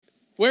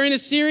We're in a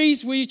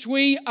series which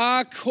we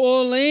are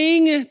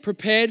calling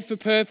Prepared for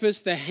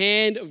Purpose, the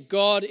Hand of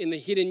God in the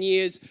Hidden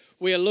Years.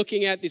 We are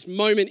looking at this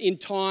moment in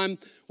time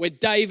where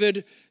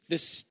David, the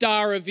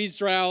star of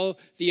Israel,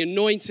 the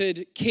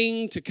anointed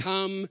king to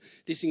come,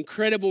 this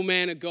incredible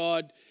man of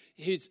God,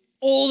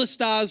 all the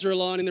stars are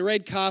aligning, the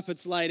red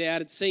carpet's laid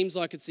out. It seems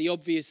like it's the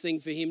obvious thing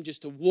for him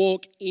just to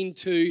walk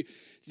into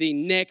the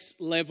next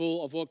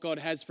level of what God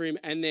has for him.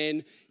 And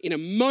then in a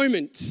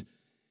moment,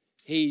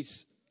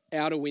 he's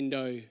out a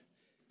window,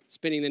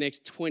 spending the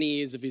next 20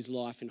 years of his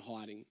life in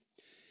hiding.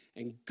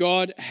 And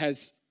God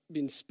has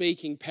been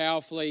speaking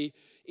powerfully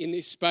in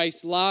this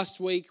space. Last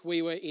week,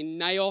 we were in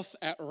Naioth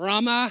at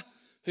Ramah.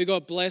 Who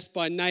got blessed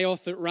by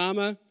Naioth at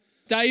Ramah?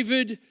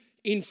 David,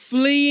 in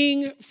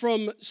fleeing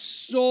from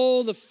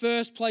Saul, the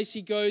first place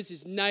he goes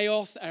is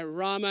Naioth at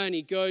Ramah, and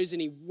he goes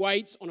and he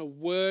waits on a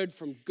word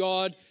from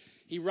God.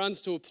 He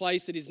runs to a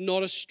place that is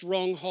not a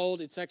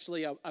stronghold. It's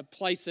actually a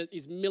place that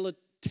is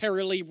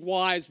militarily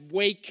wise,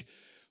 weak,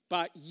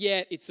 but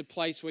yet it's a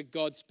place where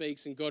God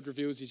speaks and God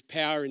reveals his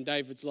power in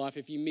David's life.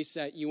 If you miss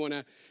that, you want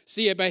to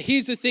see it. But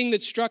here's the thing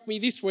that struck me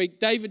this week.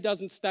 David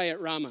doesn't stay at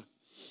Ramah.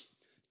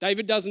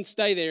 David doesn't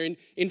stay there.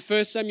 In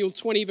 1 Samuel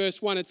 20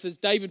 verse 1, it says,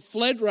 David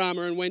fled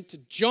Ramah and went to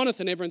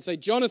Jonathan, everyone say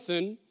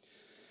Jonathan,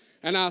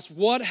 and asked,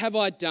 what have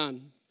I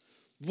done?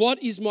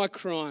 What is my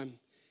crime?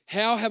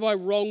 How have I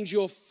wronged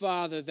your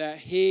father that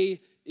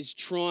he is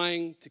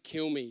trying to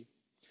kill me?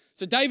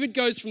 So David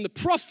goes from the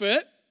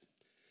prophet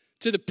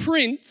to the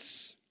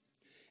prince,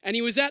 and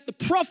he was at the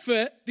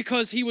prophet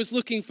because he was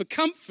looking for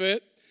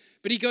comfort,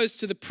 but he goes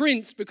to the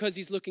prince because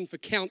he's looking for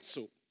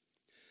counsel.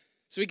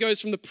 So he goes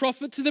from the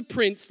prophet to the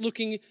prince,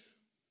 looking,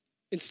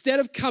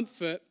 instead of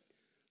comfort,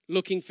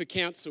 looking for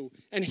counsel.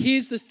 And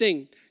here's the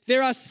thing.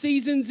 There are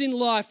seasons in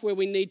life where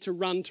we need to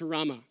run to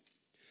Ramah.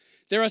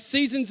 There are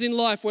seasons in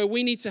life where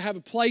we need to have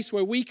a place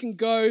where we can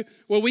go,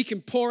 where we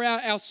can pour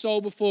out our soul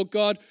before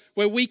God,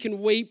 where we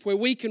can weep, where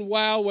we can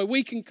wail, where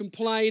we can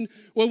complain,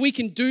 where we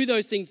can do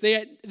those things.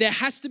 There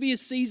has to be a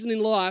season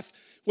in life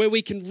where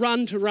we can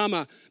run to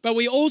Ramah. But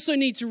we also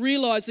need to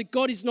realize that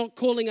God is not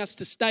calling us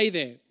to stay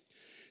there.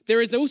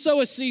 There is also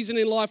a season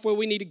in life where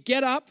we need to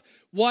get up,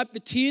 wipe the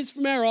tears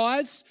from our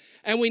eyes,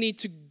 and we need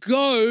to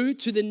go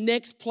to the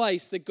next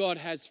place that God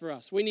has for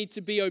us. We need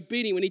to be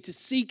obedient. We need to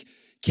seek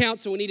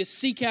counsel. We need to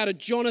seek out a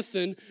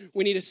Jonathan.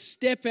 We need to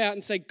step out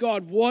and say,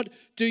 God, what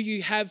do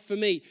you have for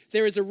me?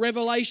 There is a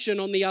revelation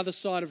on the other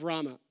side of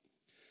Ramah.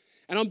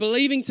 And I'm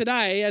believing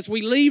today, as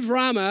we leave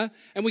Ramah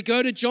and we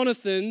go to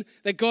Jonathan,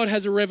 that God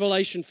has a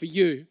revelation for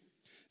you.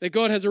 That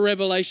God has a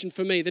revelation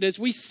for me. That as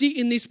we sit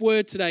in this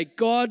word today,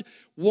 God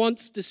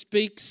wants to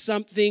speak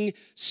something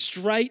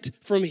straight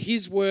from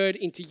his word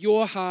into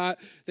your heart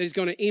that is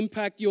going to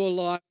impact your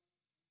life,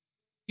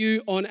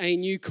 you on a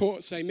new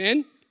course.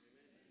 Amen?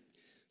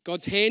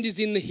 God's hand is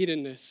in the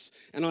hiddenness,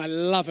 and I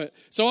love it.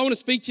 So I want to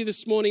speak to you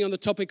this morning on the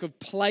topic of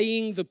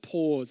playing the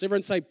pause.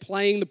 Everyone say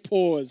playing the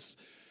pause.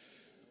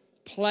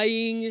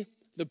 Playing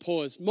the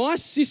pause. My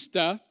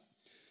sister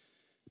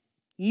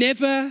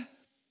never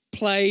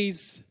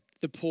plays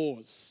the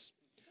pause.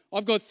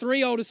 I've got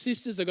 3 older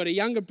sisters. I've got a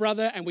younger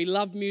brother, and we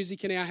love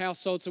music in our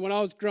household. So when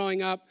I was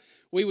growing up,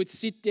 we would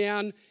sit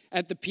down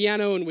at the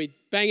piano and we'd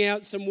bang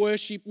out some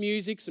worship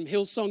music, some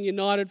Hillsong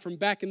United from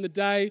back in the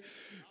day.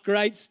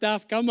 Great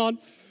stuff, come on.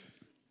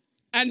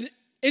 And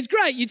it's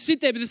great, you'd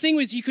sit there, but the thing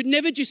was you could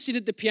never just sit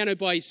at the piano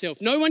by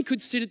yourself. No one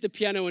could sit at the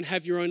piano and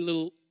have your own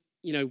little,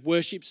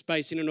 worship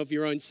space in and of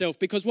your own self.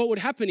 Because what would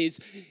happen is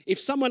if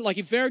someone, like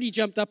if Verity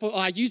jumped up,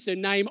 I used her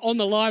name on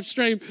the live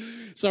stream.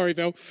 Sorry,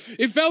 Vel.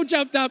 If Vel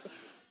jumped up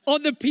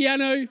on the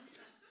piano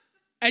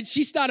and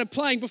she started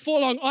playing, before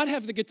long, I'd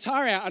have the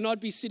guitar out and I'd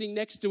be sitting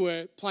next to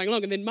her playing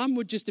along. And then Mum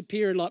would just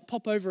appear and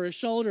pop over her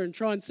shoulder and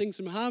try and sing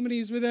some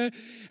harmonies with her.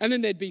 And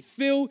then there'd be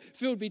Phil.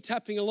 Phil would be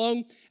tapping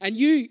along. And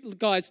you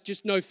guys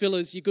just know Phil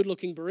as your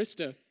good-looking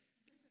barista.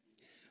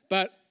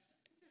 But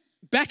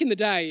back in the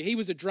day, he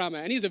was a drummer,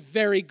 and he's a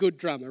very good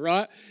drummer,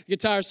 right?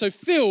 Guitarist. So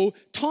Phil,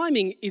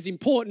 timing is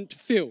important to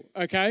Phil,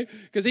 okay?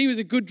 Because he was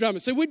a good drummer.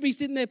 So we'd be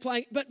sitting there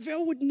playing, but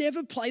Phil would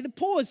never play the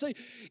pause. So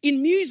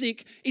in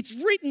music, it's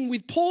written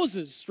with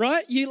pauses,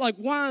 right? You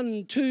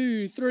 1,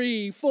 2,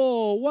 3,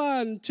 4,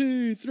 1,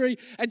 2, 3.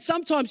 And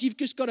sometimes you've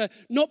just got to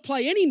not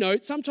play any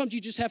notes. Sometimes you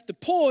just have to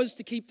pause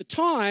to keep the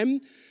time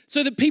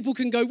so that people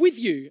can go with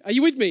you. Are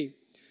you with me?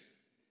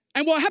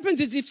 And what happens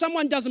is if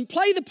someone doesn't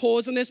play the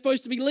pause and they're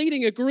supposed to be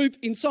leading a group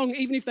in song,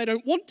 even if they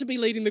don't want to be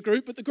leading the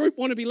group, but the group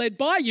want to be led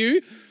by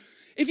you,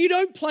 if you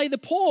don't play the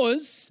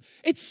pause,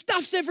 it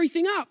stuffs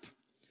everything up.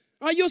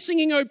 Right? You're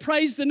singing, oh,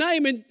 praise the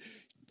name, and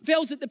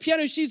Vel's at the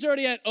piano, she's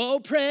already at, oh,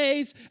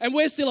 praise, and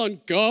we're still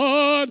on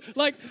God.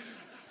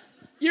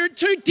 You're at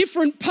 2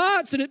 different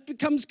parts and it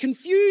becomes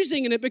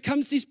confusing and it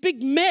becomes this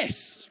big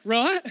mess,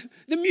 right?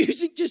 The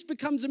music just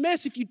becomes a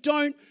mess if you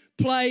don't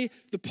play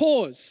the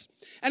pause.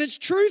 And it's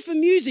true for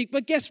music,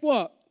 but guess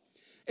what?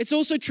 It's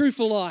also true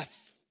for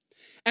life.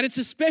 And it's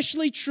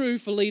especially true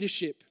for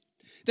leadership.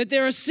 That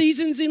there are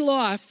seasons in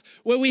life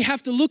where we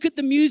have to look at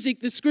the music,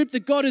 the script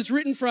that God has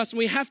written for us, and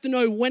we have to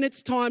know when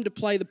it's time to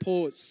play the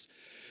pause.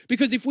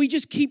 Because if we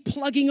just keep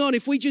plugging on,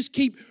 if we just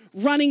keep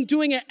running,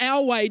 doing it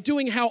our way,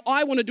 doing how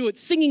I want to do it,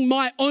 singing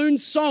my own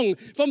song,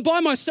 if I'm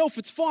by myself,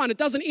 it's fine. It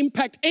doesn't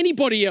impact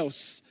anybody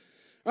else,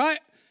 right?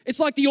 It's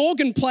like the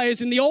organ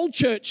players in the old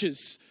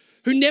churches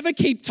who never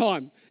keep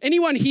time.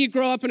 Anyone here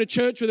grow up in a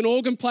church with an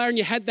organ player and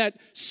you had that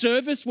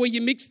service where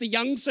you mix the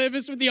young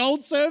service with the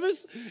old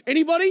service?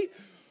 Anybody?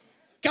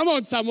 Come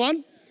on,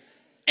 someone.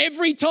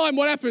 Every time,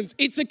 what happens?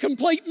 It's a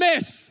complete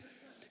mess.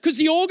 Because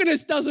the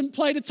organist doesn't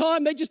play to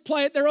time. They just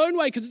play it their own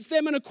way because it's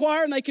them in a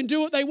choir and they can do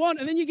what they want.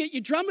 And then you get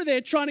your drummer there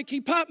trying to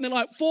keep up. And they're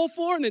like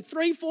 4/4 and then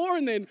 3/4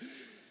 and then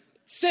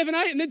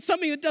 7/8 and then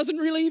something that doesn't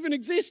really even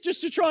exist just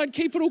to try and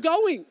keep it all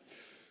going.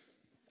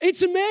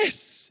 It's a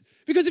mess.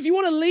 Because if you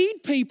want to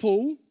lead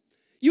people,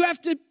 you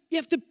have to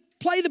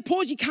play the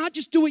pause. You can't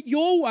just do it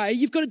your way.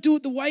 You've got to do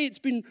it the way it's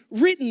been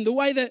written, the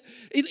way that,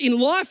 in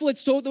life,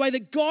 let's talk, the way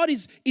that God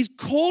is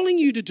calling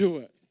you to do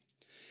it.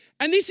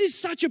 And this is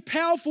such a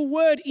powerful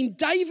word in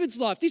David's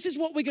life. This is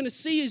what we're going to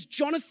see as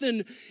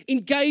Jonathan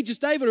engages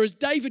David, or as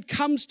David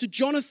comes to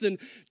Jonathan.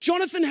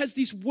 Jonathan has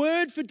this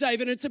word for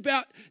David, and it's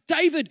about,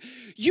 David,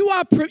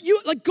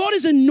 God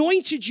has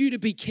anointed you to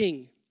be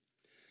king.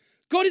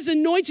 God has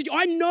anointed you.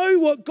 I know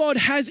what God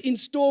has in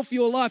store for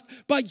your life,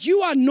 but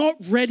you are not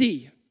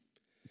ready.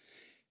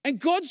 And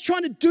God's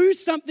trying to do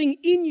something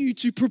in you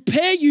to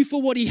prepare you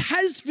for what he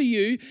has for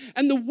you.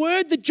 And the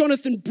word that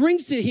Jonathan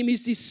brings to him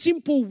is this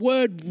simple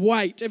word,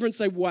 wait. Everyone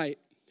say wait.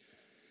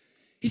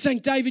 He's saying,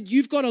 David,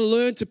 you've got to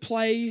learn to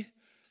play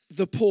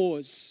the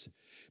pause.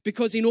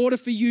 Because in order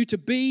for you to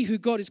be who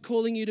God is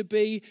calling you to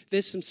be,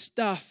 there's some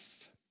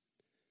stuff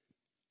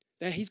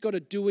that he's got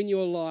to do in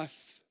your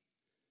life.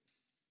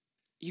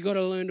 You got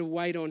to learn to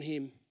wait on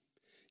him.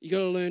 You got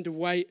to learn to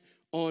wait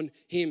on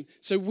him.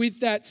 So with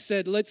that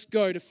said, let's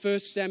go to 1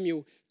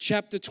 Samuel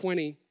chapter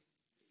 20.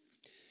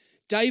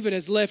 David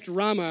has left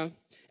Ramah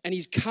and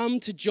he's come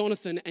to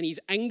Jonathan and he's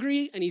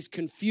angry and he's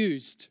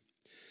confused.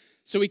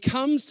 So he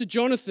comes to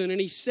Jonathan and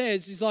he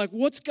says, he's like,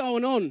 what's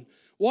going on?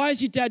 Why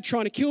is your dad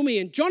trying to kill me?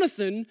 And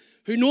Jonathan,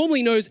 who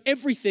normally knows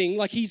everything,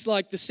 like he's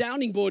like the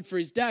sounding board for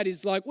his dad,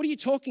 is like, what are you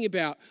talking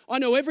about? I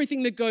know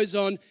everything that goes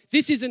on.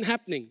 This isn't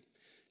happening.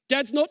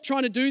 Dad's not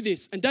trying to do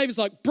this. And David's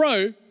like,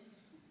 bro,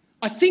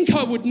 I think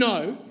I would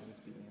know.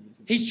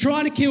 He's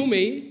trying to kill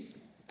me.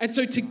 And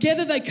so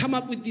together they come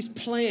up with this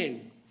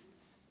plan,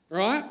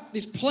 right?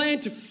 This plan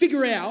to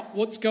figure out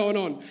what's going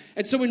on.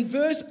 And so in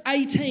verse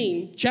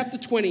 18, chapter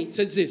 20, it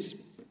says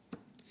this.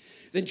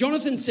 Then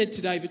Jonathan said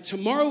to David,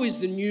 tomorrow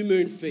is the new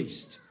moon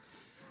feast.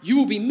 You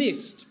will be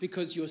missed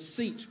because your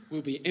seat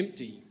will be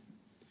empty.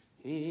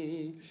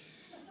 The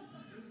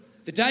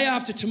day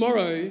after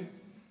tomorrow,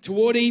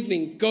 toward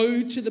evening,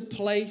 go to the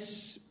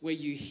place where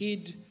you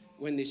hid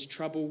when this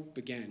trouble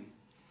began.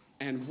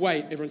 And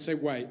wait, everyone say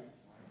wait,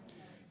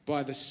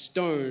 by the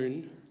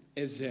stone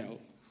Ezel.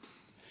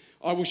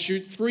 I will shoot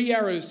 3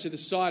 arrows to the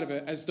side of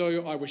it as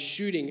though I was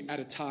shooting at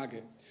a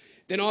target.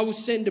 Then I will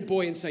send a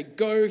boy and say,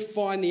 go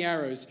find the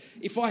arrows.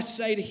 If I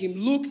say to him,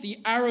 look, the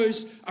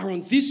arrows are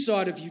on this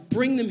side of you,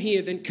 bring them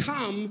here, then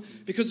come,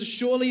 because as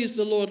surely as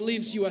the Lord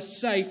lives, you are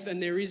safe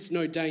and there is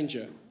no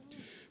danger.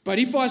 But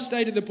if I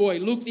say to the boy,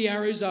 look, the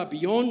arrows are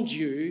beyond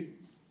you,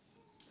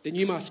 then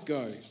you must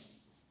go,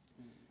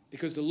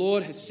 because the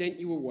Lord has sent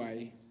you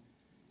away.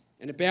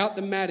 And about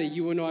the matter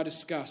you and I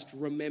discussed,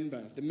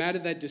 remember, the matter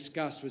they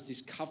discussed was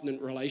this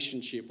covenant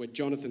relationship where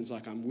Jonathan's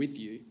like, I'm with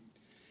you.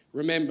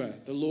 Remember,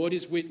 the Lord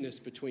is witness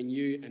between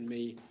you and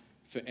me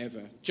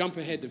forever. Jump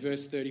ahead to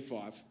verse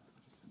 35.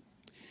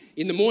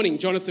 In the morning,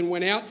 Jonathan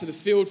went out to the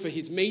field for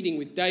his meeting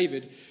with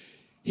David.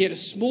 He had a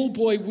small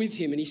boy with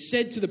him, and he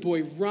said to the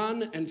boy,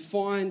 run and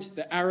find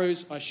the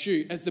arrows I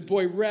shoot. As the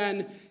boy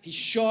ran, he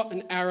shot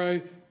an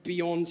arrow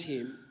beyond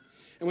him.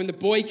 And when the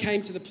boy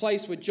came to the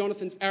place where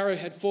Jonathan's arrow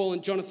had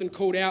fallen, Jonathan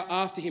called out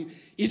after him,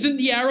 isn't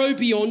the arrow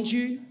beyond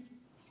you?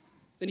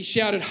 Then he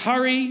shouted,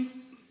 hurry,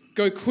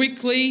 go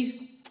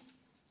quickly,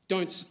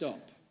 don't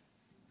stop.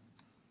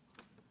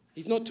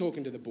 He's not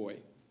talking to the boy.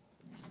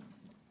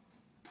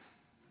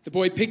 The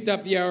boy picked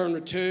up the arrow and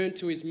returned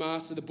to his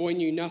master. The boy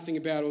knew nothing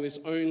about all this,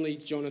 only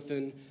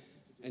Jonathan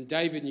and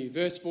David knew.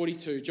 Verse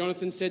 42,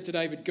 Jonathan said to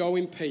David, go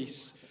in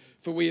peace,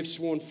 for we have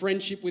sworn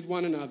friendship with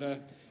one another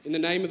in the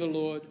name of the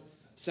Lord,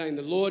 saying,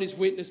 the Lord is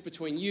witness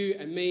between you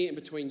and me and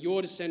between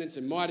your descendants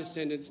and my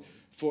descendants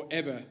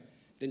forever.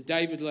 Then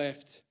David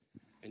left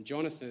and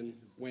Jonathan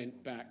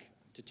went back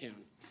to town.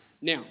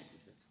 Now,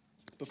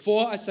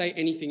 before I say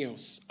anything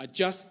else,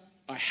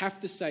 I have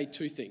to say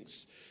 2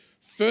 things.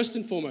 First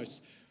and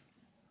foremost,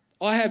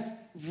 I have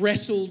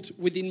wrestled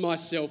within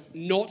myself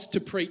not to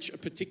preach a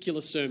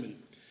particular sermon,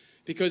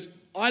 because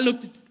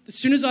as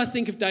soon as I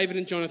think of David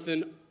and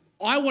Jonathan,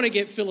 I want to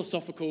get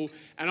philosophical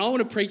and I want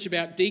to preach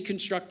about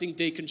deconstructing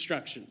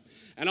deconstruction.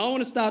 And I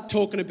want to start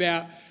talking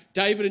about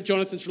David and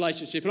Jonathan's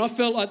relationship. And I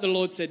felt like the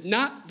Lord said,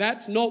 nah,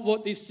 that's not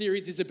what this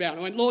series is about. And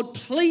I went, Lord,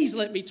 please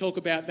let me talk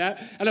about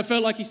that. And I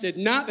felt like he said,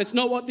 nah, that's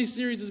not what this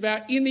series is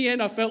about. In the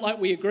end, I felt like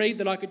we agreed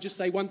that I could just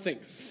say one thing.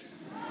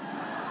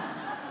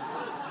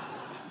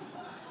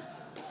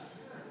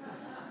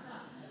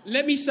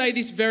 Let me say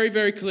this very,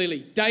 very clearly.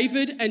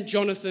 David and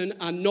Jonathan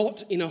are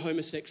not in a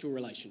homosexual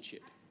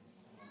relationship.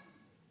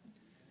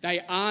 They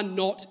are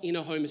not in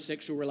a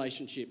homosexual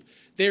relationship.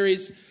 There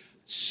is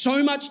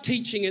so much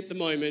teaching at the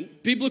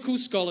moment, biblical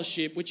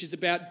scholarship, which is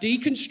about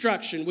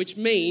deconstruction, which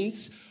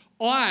means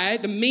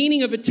the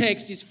meaning of a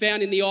text is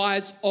found in the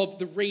eyes of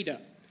the reader.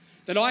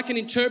 That I can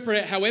interpret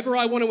it however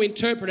I want to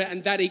interpret it,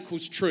 and that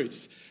equals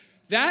truth.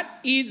 That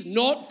is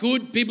not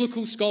good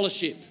biblical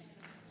scholarship,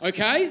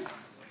 okay?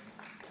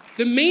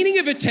 The meaning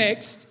of a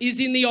text is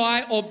in the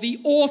eye of the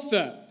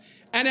author.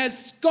 And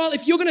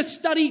if you're going to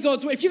study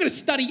God's word, if you're going to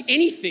study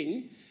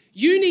anything,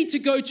 you need to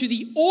go to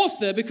the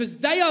author because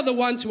they are the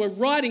ones who are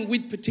writing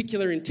with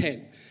particular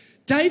intent.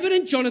 David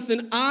and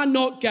Jonathan are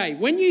not gay.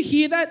 When you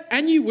hear that,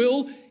 and you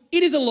will,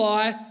 it is a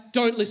lie.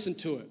 Don't listen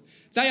to it.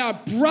 They are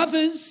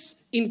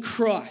brothers in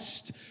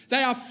Christ.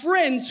 They are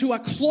friends who are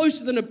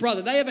closer than a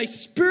brother. They have a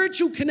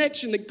spiritual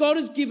connection that God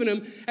has given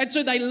them, and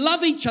so they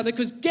love each other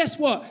because guess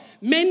what?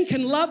 Men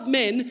can love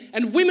men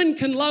and women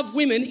can love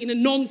women in a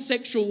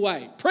non-sexual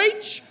way.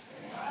 Preach?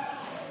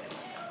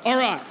 All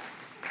right.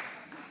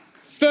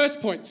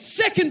 First point.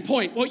 Second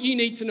point, what you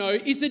need to know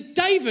is that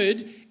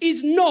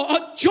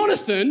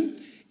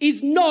Jonathan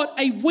is not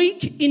a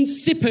weak,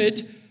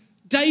 insipid,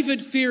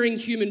 David-fearing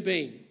human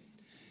being.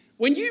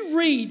 When you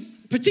read,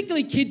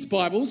 particularly kids'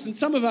 Bibles, and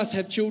some of us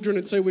have children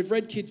and so we've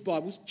read kids'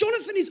 Bibles,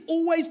 Jonathan is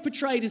always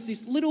portrayed as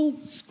this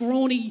little,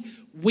 scrawny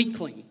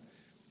weakling.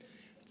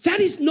 That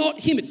is not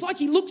him. It's like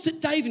he looks at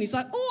David and he's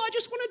like, oh, I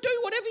just want to do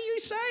whatever you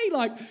say.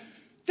 Like,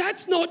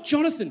 that's not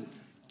Jonathan.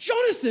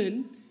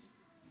 Jonathan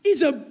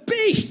is a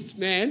beast,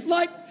 man.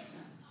 Like,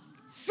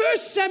 1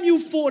 Samuel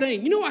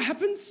 14, you know what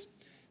happens?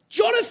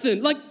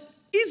 Jonathan, like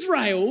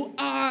Israel,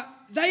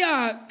 they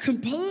are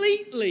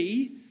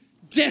completely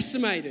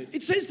decimated.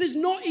 It says there's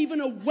not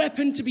even a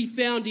weapon to be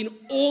found in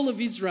all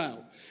of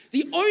Israel.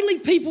 The only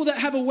people that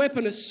have a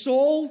weapon are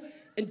Saul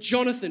and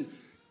Jonathan.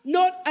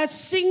 Not a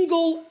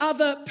single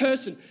other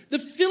person. The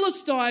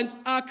Philistines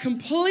are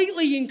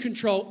completely in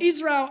control.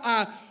 Israel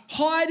are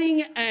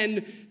hiding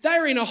and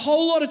they're in a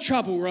whole lot of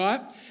trouble, right?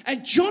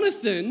 And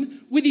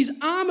Jonathan, with his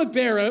armor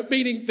bearer,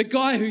 meaning the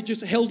guy who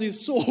just held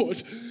his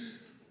sword,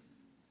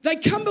 they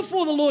come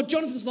before the Lord.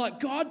 Jonathan's like,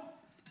 God,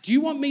 do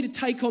you want me to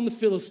take on the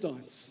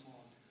Philistines?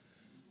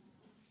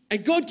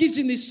 And God gives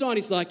him this sign.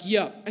 He's like,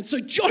 yeah. And so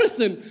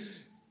Jonathan,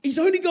 he's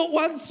only got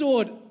one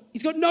sword.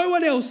 He's got no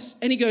one else.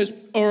 And he goes,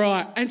 all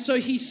right. And so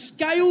he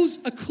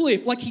scales a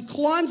cliff, like he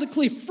climbs a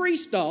cliff,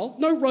 freestyle,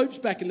 no ropes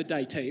back in the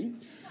day, team.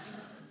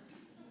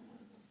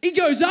 He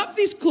goes up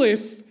this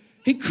cliff.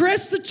 He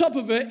crests the top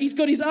of it. He's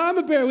got his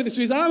armor bearer with him.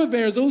 So his armor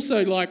bearer is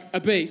also like a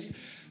beast.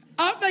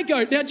 Up they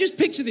go. Now just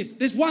picture this.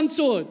 There's one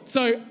sword.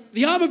 So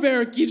the armor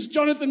bearer gives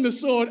Jonathan the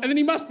sword and then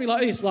he must be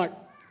like this, like,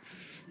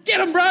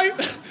 get him, bro.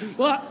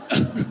 Like,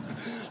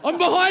 I'm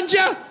behind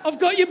you. I've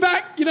got your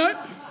back, you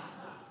know.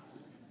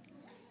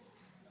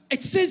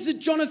 It says that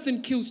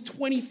Jonathan kills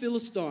 20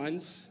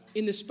 Philistines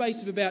in the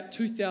space of about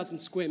 2,000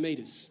 square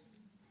meters.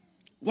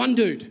 One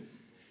dude.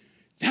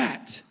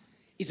 That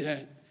is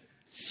a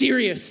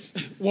serious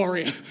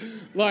warrior.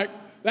 Like,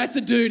 that's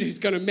a dude who's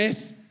going to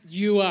mess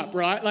you up,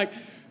 right? Like,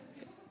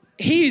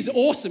 he is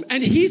awesome.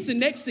 And here's the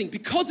next thing.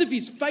 Because of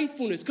his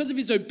faithfulness, because of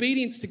his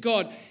obedience to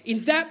God,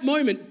 in that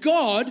moment,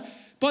 God,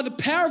 by the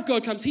power of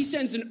God comes, he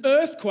sends an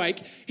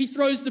earthquake. He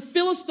throws the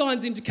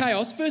Philistines into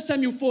chaos. 1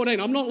 Samuel 14,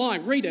 I'm not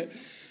lying, read it.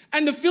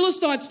 And the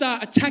Philistines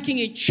start attacking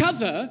each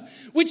other,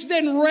 which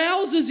then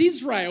rouses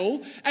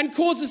Israel and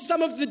causes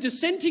some of the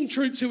dissenting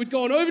troops who had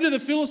gone over to the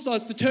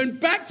Philistines to turn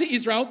back to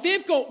Israel.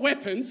 They've got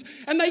weapons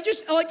and they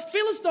just, like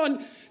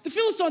the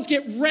Philistines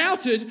get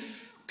routed.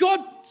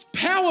 God's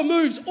power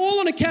moves all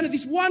on account of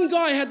this one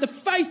guy who had the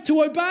faith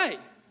to obey.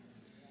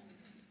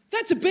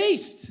 That's a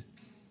beast.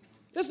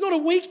 That's not a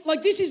weak,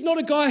 like this is not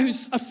a guy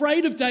who's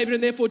afraid of David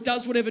and therefore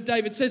does whatever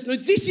David says. No,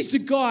 this is a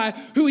guy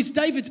who is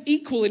David's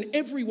equal in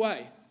every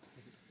way.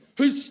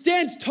 Who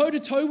stands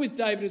toe-to-toe with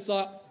David and is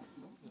like,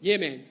 yeah,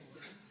 man.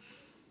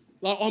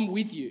 Like, I'm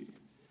with you.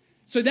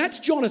 So that's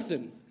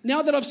Jonathan.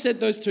 Now that I've said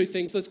those two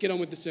things, let's get on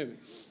with the sermon.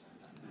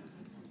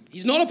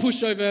 He's not a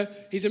pushover.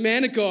 He's a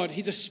man of God.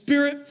 He's a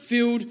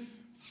spirit-filled,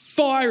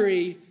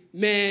 fiery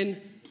man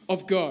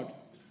of God.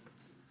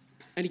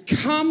 And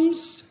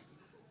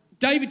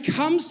David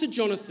comes to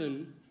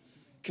Jonathan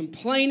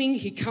complaining.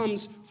 He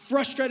comes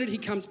frustrated. He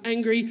comes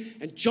angry.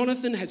 And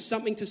Jonathan has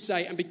something to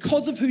say. And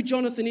because of who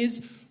Jonathan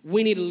is,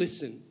 we need to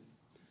listen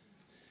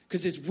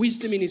because there's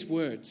wisdom in his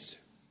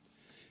words.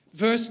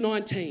 Verse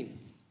 19.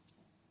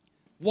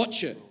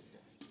 Watch it.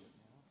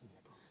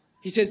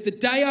 He says, the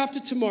day after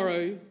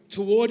tomorrow,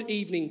 toward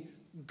evening,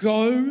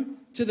 go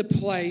to the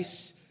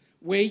place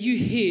where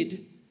you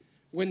hid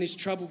when this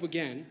trouble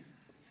began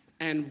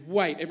and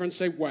wait. Everyone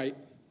say wait.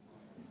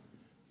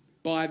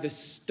 by the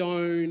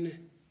stone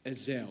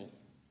Ezel.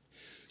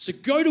 So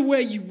go to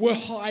where you were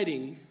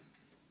hiding,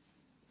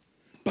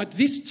 but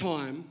this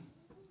time,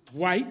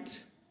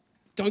 wait.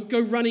 Don't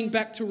go running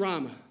back to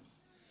Ramah.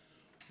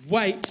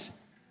 Wait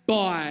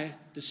by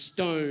the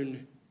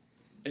stone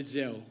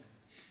Ezel.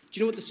 Do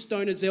you know what the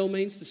stone Ezel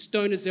means? The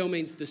stone Ezel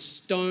means the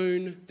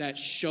stone that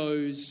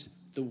shows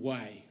the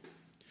way.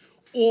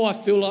 Or I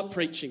feel like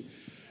preaching.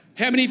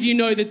 How many of you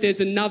know that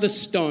there's another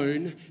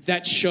stone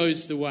that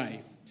shows the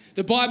way?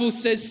 The Bible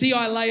says, see,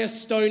 I lay a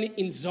stone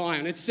in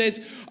Zion. It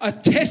says a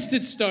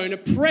tested stone, a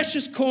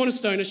precious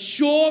cornerstone, a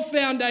sure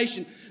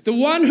foundation. The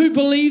one who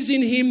believes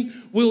in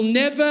him will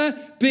never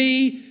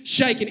be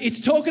shaken.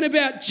 It's talking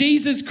about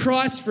Jesus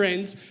Christ,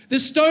 friends. The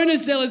stone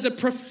Ezel is a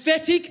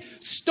prophetic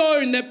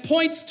stone that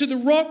points to the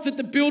rock that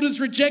the builders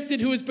rejected,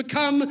 who has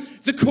become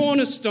the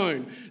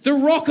cornerstone, the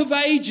rock of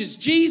ages,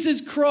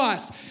 Jesus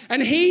Christ.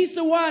 And he's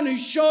the one who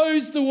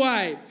shows the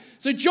way.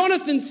 So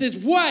Jonathan says,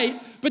 wait,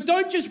 but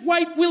don't just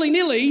wait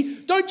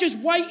willy-nilly. Don't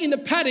just wait in the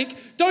paddock.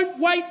 Don't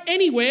wait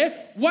anywhere.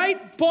 Wait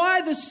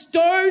by the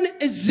stone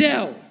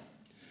Ezel.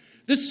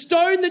 The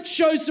stone that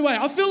shows the way.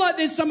 I feel like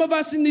there's some of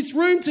us in this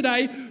room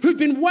today who've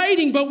been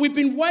waiting, but we've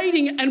been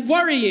waiting and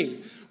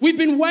worrying. We've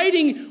been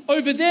waiting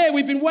over there.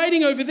 We've been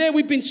waiting over there.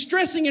 We've been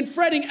stressing and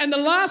fretting. And the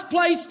last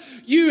place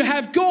you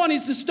have gone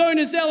is the stone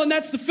Ezel. And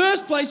that's the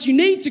first place you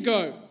need to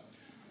go.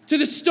 To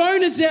the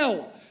stone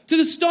Ezel. To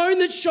the stone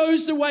that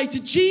shows the way.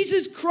 To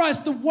Jesus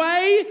Christ, the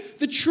way,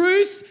 the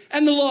truth,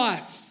 and the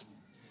life.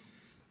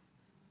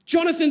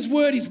 Jonathan's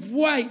word is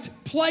wait.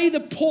 Play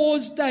the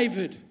pause,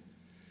 David.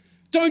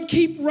 Don't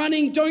keep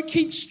running. Don't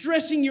keep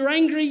stressing. You're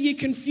angry. You're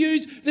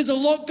confused. There's a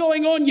lot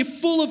going on. You're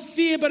full of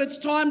fear, but it's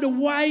time to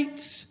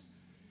wait.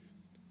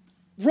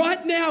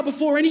 Right now,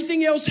 before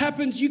anything else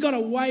happens, you got to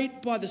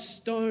wait by the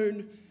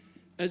stone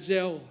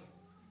Ezel,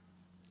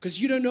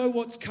 because you don't know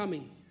what's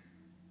coming.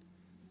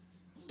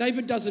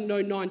 David doesn't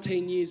know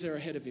 19 years are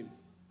ahead of him.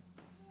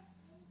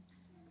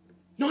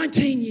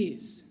 19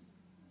 years.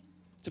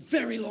 It's a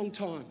very long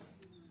time.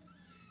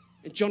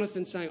 And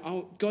Jonathan's saying,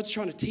 oh, God's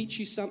trying to teach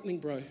you something,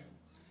 bro.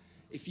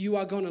 If you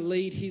are going to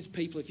lead his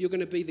people, if you're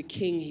going to be the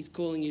king he's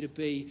calling you to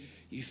be,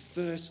 you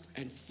first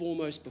and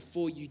foremost,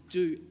 before you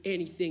do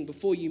anything,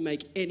 before you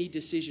make any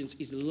decisions,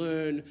 is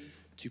learn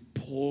to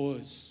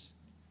pause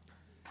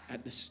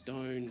at the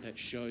stone that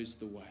shows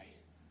the way.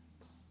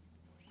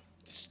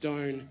 The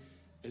stone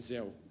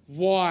Ezel.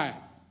 Why?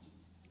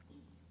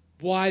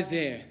 Why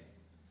there?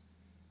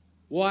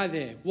 Why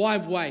there? Why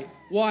wait?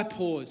 Why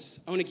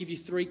pause? I want to give you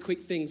 3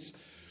 quick things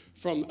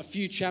from a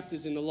few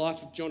chapters in the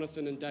life of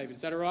Jonathan and David.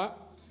 Is that all right?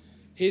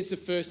 Here's the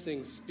first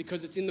things,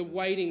 because it's in the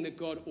waiting that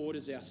God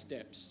orders our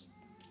steps.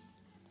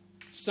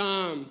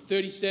 Psalm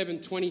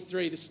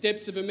 37:23, the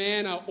steps of a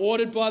man are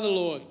ordered by the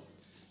Lord,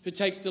 who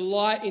takes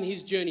delight in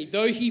his journey.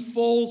 Though he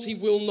falls, he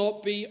will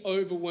not be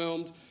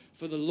overwhelmed,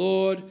 for the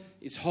Lord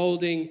is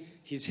holding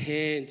his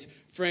hand.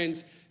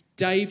 Friends,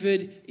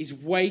 David is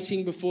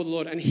waiting before the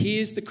Lord. And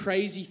here's the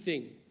crazy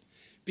thing.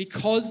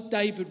 Because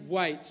David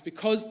waits,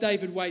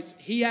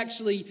 he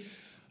actually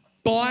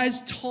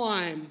buys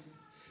time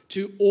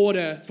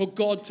for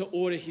God to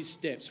order his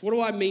steps. What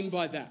do I mean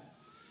by that?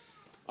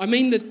 I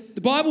mean that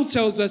the Bible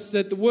tells us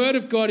that the word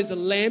of God is a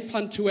lamp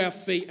unto our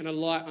feet and a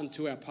light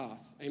unto our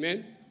path.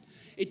 Amen?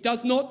 It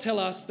does not tell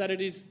us that it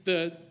is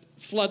the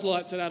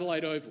floodlights at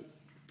Adelaide Oval.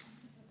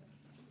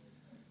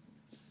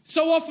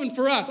 So often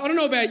for us, I don't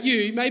know about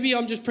you, maybe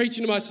I'm just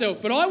preaching to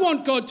myself, but I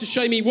want God to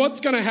show me what's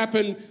going to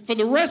happen for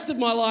the rest of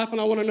my life,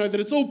 and I want to know that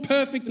it's all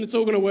perfect and it's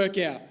all going to work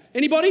out.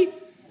 Anybody?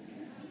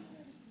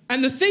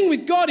 And the thing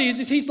with God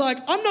is he's like,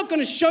 I'm not going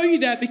to show you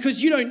that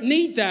because you don't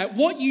need that.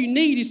 What you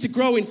need is to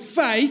grow in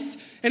faith.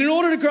 And in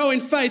order to grow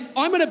in faith,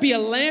 I'm going to be a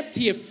lamp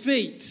to your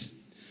feet,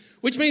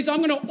 which means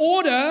I'm going to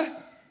order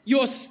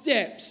your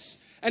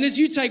steps. And as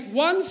you take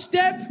one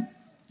step,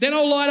 then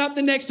I'll light up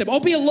the next step. I'll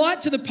be a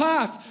light to the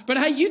path. But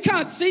hey, you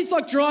can't see. It's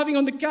like driving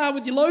on the car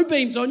with your low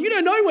beams on. You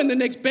don't know when the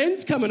next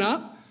bend's coming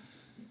up.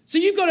 So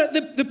you've got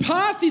the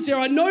path is there.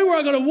 I know where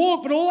I've got to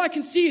walk, but all I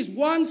can see is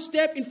one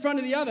step in front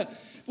of the other.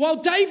 While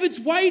David's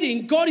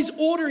waiting, God is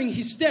ordering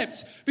his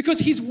steps, because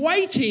his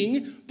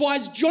waiting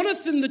buys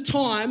Jonathan the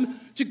time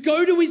to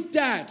go to his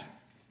dad.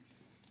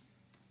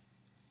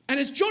 And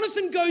as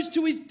Jonathan goes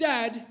to his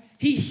dad,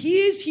 he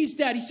hears his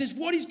dad. He says,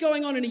 what is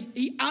going on? And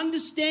he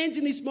understands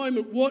in this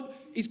moment what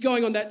is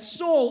going on, that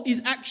Saul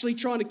is actually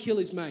trying to kill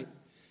his mate.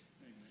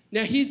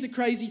 Now, here's the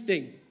crazy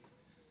thing.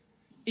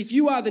 If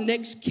you are the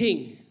next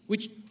king,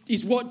 which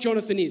is what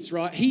Jonathan is,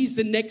 right? He's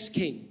the next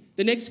king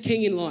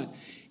in line.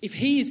 If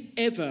he is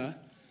ever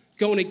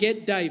going to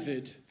get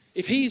David,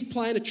 if he is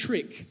playing a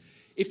trick,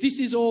 if this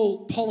is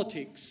all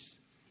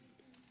politics,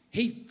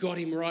 he's got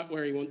him right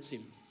where he wants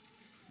him.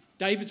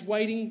 David's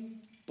waiting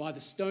by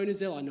the stone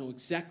Ezel. I know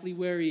exactly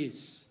where he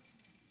is.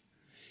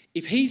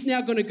 If he's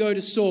now going to go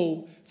to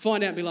Saul,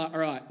 find out and be like, all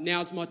right,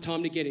 now's my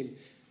time to get him.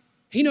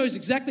 He knows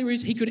exactly where he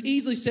is. He could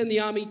easily send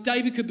the army.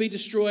 David could be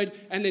destroyed.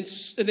 And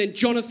then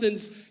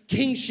Jonathan's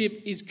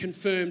kingship is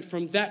confirmed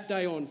from that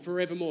day on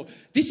forevermore.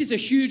 This is a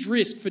huge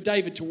risk for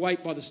David to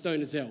wait by the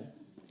stone of Zell.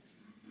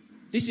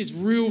 This is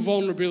real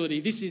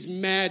vulnerability. This is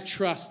mad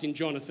trust in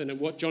Jonathan and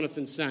what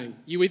Jonathan's saying.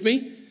 You with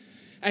me?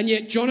 And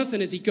yet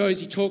Jonathan, as he goes,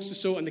 he talks to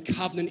Saul and the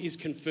covenant is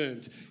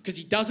confirmed. Because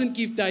he doesn't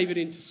give David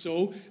into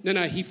Saul.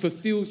 No, he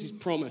fulfills his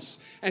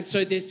promise. And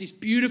so there's this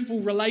beautiful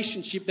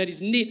relationship that is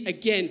knit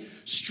again,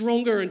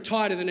 stronger and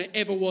tighter than it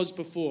ever was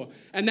before.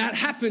 And that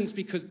happens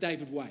because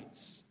David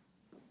waits.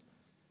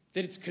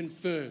 That it's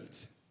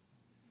confirmed.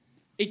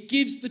 It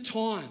gives the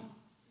time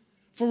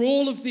for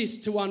all of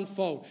this to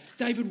unfold.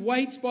 David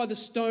waits by the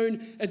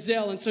stone of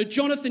Zell. And so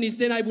Jonathan is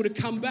then able to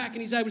come back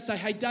and he's able to say,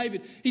 hey,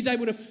 David, he's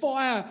able to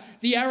fire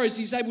the arrows.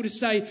 He's able to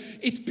say,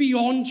 it's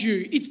beyond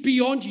you. It's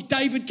beyond you.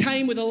 David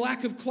came with a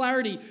lack of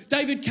clarity.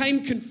 David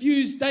came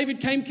confused. David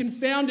came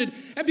confounded.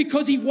 And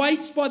because he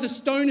waits by the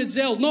stone of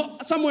Zell,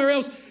 not somewhere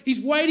else,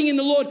 he's waiting in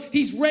the Lord.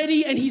 He's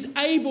ready and he's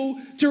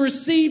able to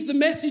receive the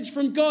message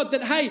from God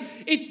that, hey,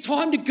 it's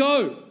time to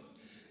go.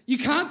 You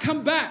can't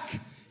come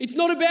back. It's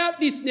not about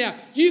this now.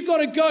 You got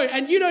to go.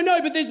 And you don't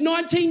know, but there's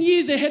 19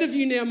 years ahead of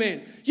you now,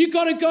 man. You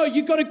got to go.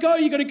 You got to go.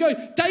 You got to go.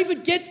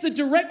 David gets the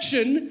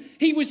direction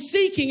he was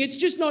seeking. It's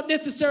just not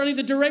necessarily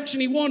the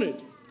direction he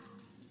wanted.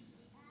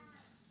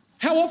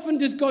 How often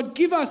does God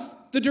give us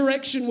the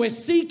direction we're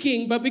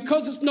seeking, but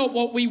because it's not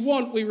what we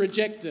want, we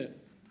reject it?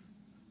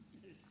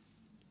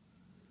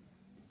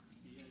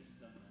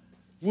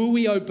 Will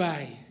we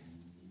obey?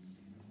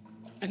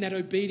 And that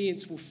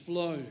obedience will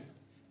flow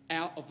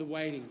out of the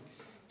waiting.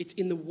 It's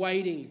in the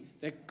waiting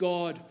that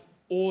God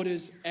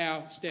orders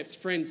our steps.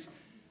 Friends,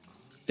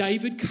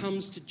 David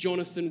comes to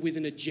Jonathan with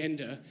an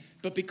agenda,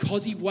 but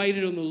because he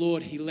waited on the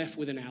Lord, he left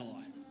with an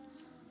ally.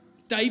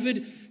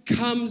 David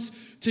comes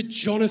to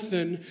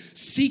Jonathan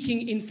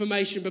seeking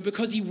information, but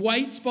because he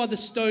waits by the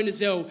stone of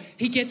Zell,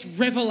 he gets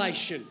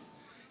revelation.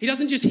 He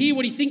doesn't just hear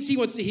what he thinks he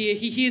wants to hear.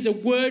 He hears a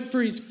word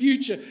for his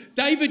future.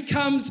 David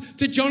comes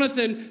to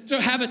Jonathan to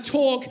have a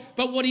talk,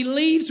 but what he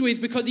leaves with,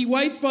 because he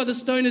waits by the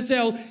stone of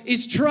Zell,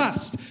 is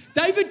trust.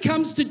 David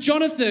comes to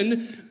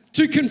Jonathan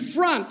to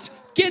confront.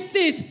 Get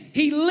this,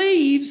 he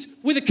leaves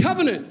with a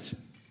covenant.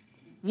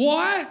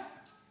 Why?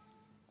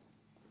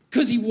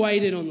 Because he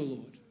waited on the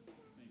Lord.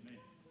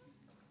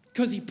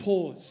 Because he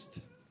paused.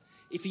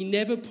 If he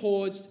never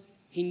paused,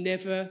 he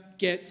never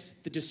gets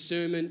the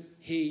discernment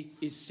he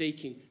is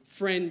seeking.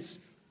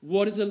 Friends,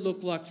 what does it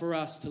look like for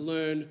us to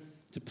learn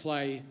to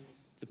play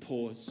the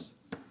pause?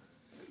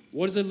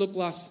 What does it look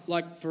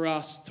like for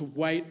us to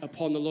wait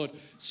upon the Lord?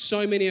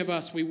 So many of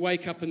us, we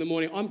wake up in the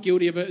morning. I'm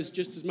guilty of it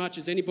just as much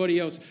as anybody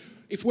else.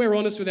 If we're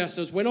honest with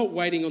ourselves, we're not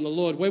waiting on the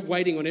Lord. We're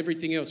waiting on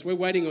everything else. We're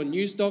waiting on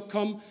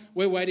news.com.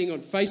 We're waiting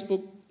on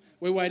Facebook.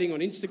 We're waiting on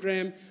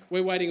Instagram.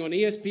 We're waiting on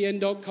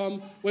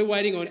ESPN.com. We're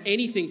waiting on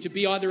anything to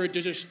be either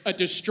a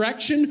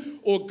distraction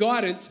or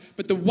guidance.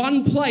 But the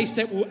one place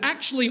that will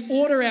actually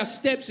order our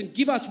steps and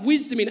give us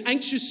wisdom in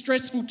anxious,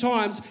 stressful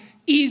times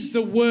is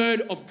the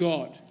Word of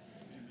God.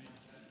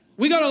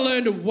 We got to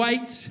learn to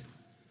wait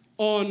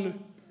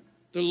on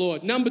the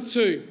Lord. Number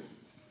 2,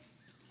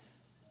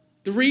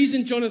 the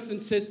reason Jonathan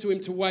says to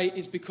him to wait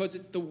is because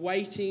it's the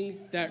waiting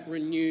that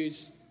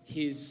renews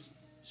his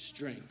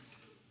strength.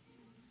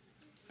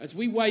 As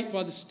we wait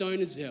by the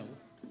stone of Zell,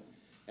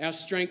 our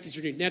strength is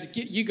renewed. Now,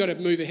 you got to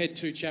move ahead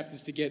 2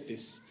 chapters to get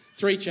this.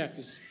 3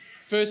 chapters.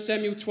 1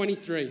 Samuel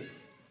 23.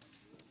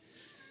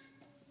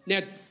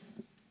 Now,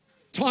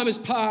 time has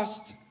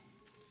passed.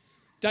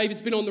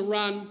 David's been on the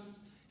run.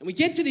 And we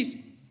get to this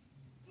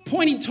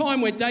point in time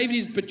where David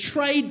is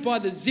betrayed by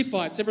the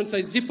Ziphites. Everyone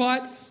say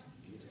Ziphites.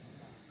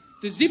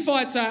 The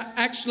Ziphites are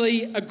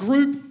actually a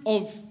group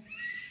of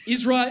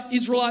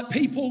Israelite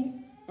people.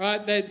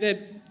 Right?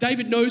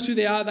 David knows who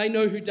they are. They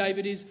know who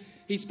David is.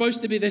 They're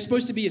supposed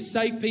to be a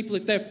safe people.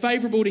 If they're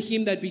favourable to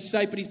him, they'd be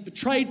safe. But he's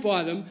betrayed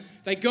by them.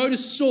 They go to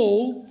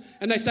Saul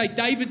and they say,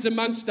 David's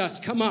amongst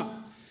us. Come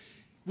up.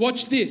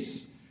 Watch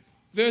this.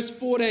 Verse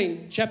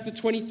 14, chapter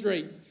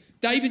 23.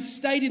 David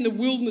stayed in the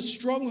wilderness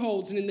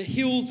strongholds and in the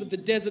hills of the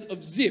desert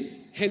of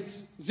Ziph,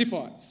 hence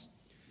Ziphites.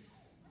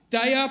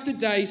 Day after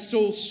day,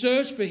 Saul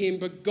searched for him,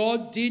 but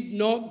God did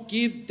not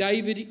give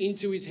David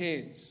into his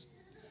hands.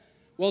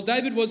 While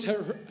David was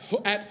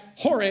at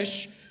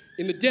Horesh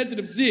in the desert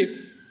of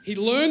Ziph, he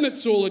learned that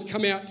Saul had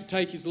come out to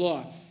take his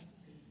life.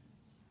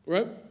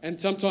 Right? And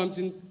sometimes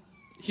in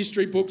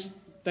history books,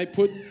 they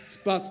put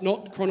stuff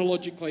not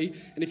chronologically.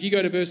 And if you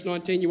go to verse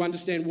 19, you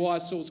understand why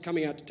Saul's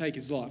coming out to take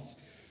his life.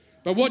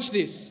 But watch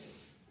this.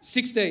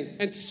 16.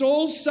 And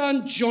Saul's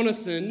son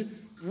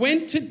Jonathan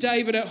went to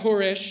David at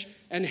Horesh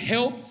and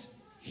helped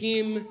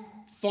him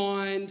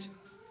find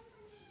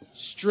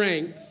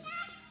strength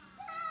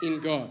in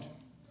God.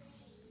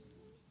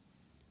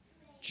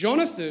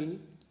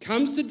 Jonathan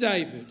comes to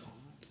David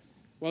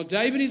while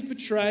David is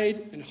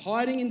betrayed and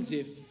hiding in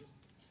Ziph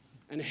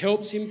and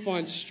helps him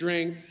find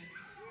strength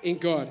in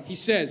God. He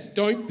says,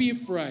 don't be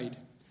afraid.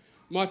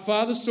 My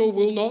father Saul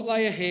will not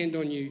lay a hand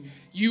on you.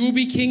 You will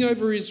be king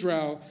over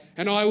Israel,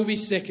 and I will be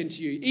second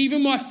to you.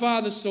 Even my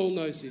father Saul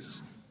knows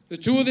this. The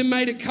two of them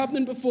made a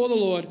covenant before the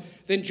Lord.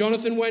 Then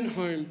Jonathan went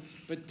home,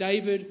 but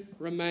David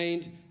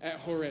remained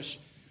at Horesh.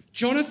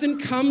 Jonathan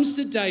comes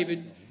to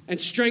David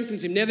and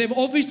strengthens him. Now, they've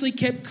obviously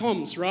kept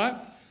comms, right?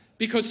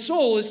 Because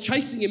Saul is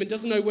chasing him and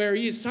doesn't know where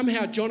he is.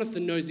 Somehow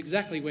Jonathan knows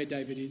exactly where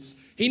David is.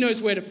 He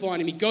knows where to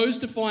find him. He goes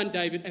to find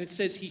David, and it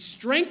says he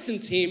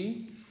strengthens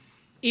him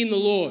in the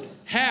Lord.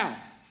 How?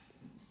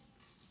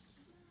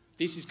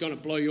 This is going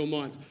to blow your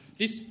minds.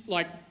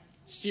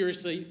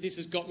 Seriously, this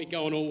has got me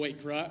going all week,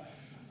 right?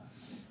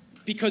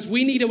 Because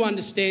we need to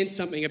understand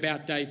something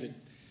about David.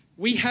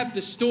 We have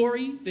the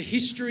story, the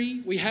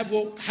history, we have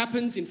what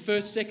happens in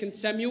 1st, 2nd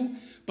Samuel,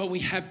 but we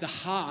have the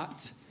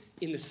heart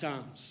in the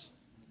Psalms.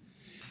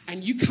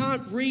 And you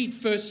can't read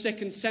 1st,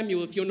 2nd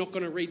Samuel if you're not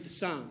going to read the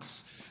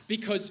Psalms.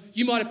 Because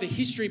you might have the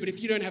history, but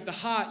if you don't have the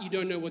heart, you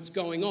don't know what's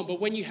going on. But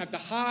when you have the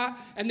heart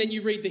and then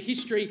you read the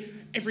history,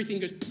 everything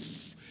goes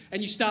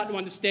and you start to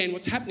understand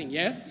what's happening,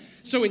 yeah?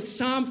 So in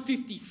Psalm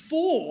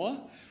 54,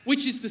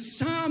 which is the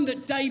psalm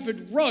that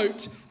David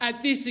wrote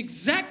at this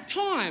exact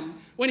time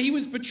when he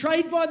was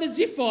betrayed by the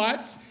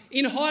Ziphites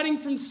in hiding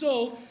from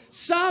Saul,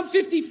 Psalm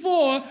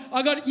 54,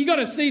 you got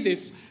to see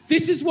this.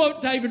 This is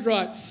what David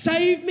writes.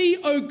 Save me,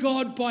 O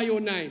God, by your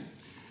name,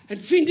 and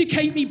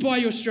vindicate me by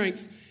your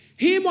strength.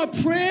 Hear my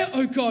prayer,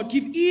 O God.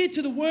 Give ear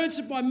to the words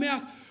of my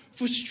mouth,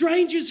 for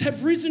strangers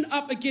have risen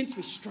up against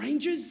me.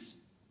 Strangers?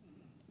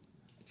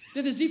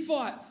 They're the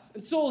Ziphites.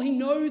 And Saul, he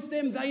knows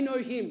them, they know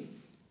him.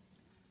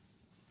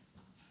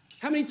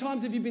 How many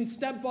times have you been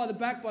stabbed by the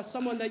back by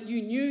someone that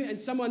you knew and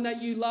someone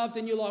that you loved,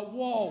 and you're like,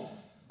 whoa,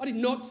 I did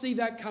not see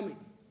that coming.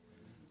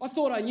 I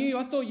thought I knew you.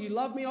 I thought you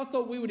loved me. I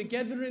thought we were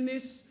together in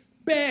this.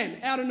 Bam,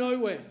 out of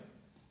nowhere.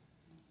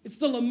 It's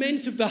the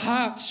lament of the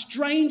heart.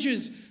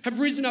 Strangers have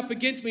risen up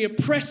against me.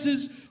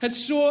 Oppressors have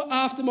sought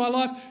after my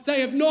life. They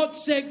have not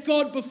set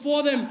God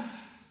before them.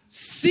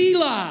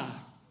 Selah.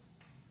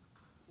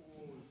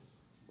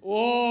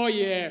 Oh,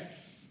 yeah.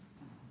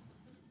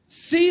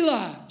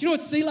 Selah. Do you know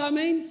what Selah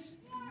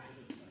means?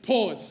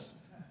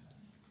 Pause.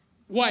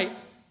 Wait.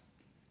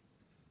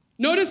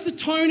 Notice the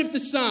tone of the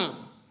psalm.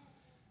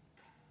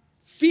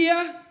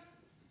 Fear,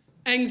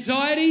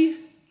 anxiety,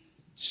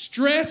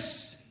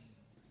 stress,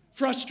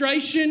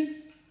 frustration,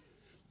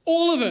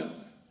 all of it.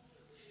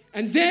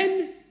 And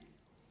then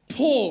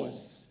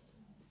pause.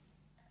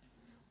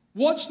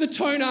 Watch the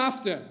tone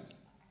after.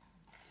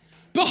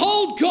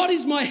 Behold, God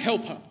is my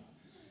helper.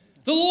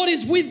 The Lord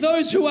is with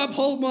those who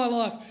uphold my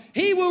life.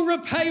 He will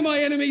repay my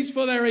enemies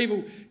for their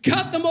evil.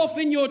 Cut them off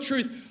in your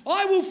truth.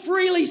 I will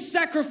freely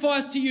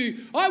sacrifice to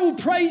you. I will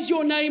praise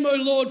your name, O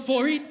Lord,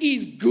 for it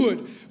is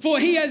good. For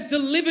he has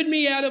delivered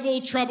me out of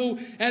all trouble,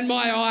 and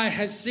my eye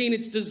has seen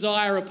its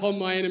desire upon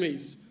my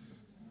enemies.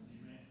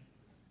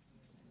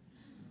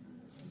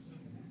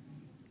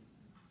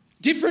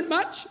 Different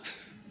much?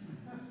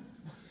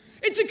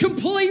 It's a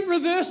complete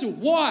reversal.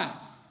 Why?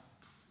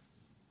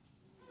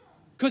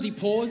 Because he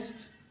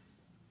paused.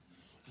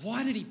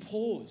 Why did he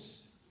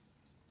pause?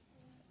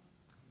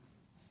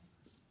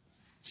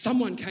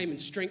 Someone came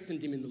and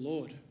strengthened him in the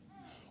Lord.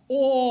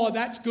 Oh,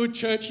 that's good,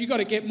 church. You got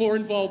to get more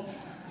involved.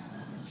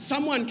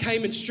 Someone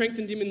came and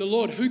strengthened him in the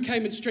Lord. Who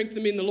came and strengthened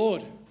him in the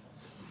Lord?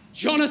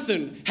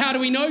 Jonathan. How do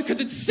we know? Because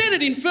it said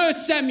it in 1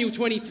 Samuel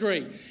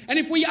 23. And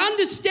if we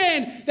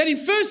understand that in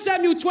 1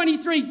 Samuel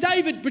 23,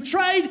 David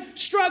betrayed,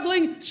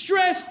 struggling,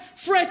 stressed,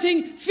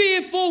 fretting,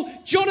 fearful,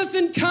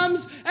 Jonathan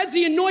comes as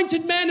the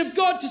anointed man of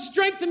God to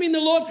strengthen him in the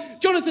Lord.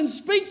 Jonathan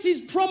speaks his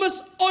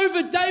promise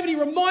over David. He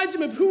reminds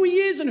him of who he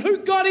is and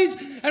who God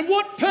is and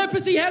what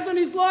purpose he has on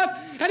his life.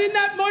 And in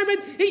that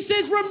moment, he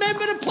says,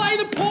 remember to play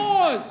the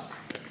pause.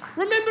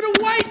 Remember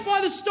to wait by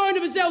the stone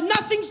of Hazel.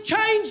 Nothing's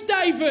changed,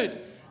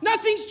 David.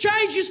 Nothing's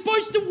changed. You're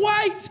supposed to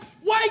wait,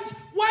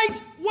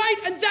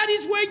 and that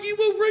is where you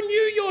will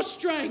renew your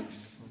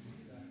strength.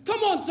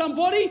 Come on,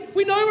 somebody.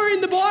 We know we're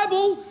in the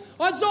Bible.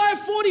 Isaiah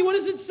 40, what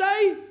does it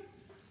say?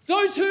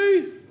 Those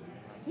who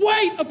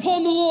wait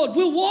upon the Lord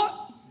will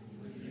what?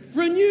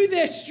 Renew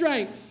their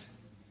strength.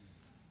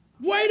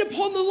 Wait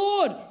upon the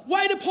Lord.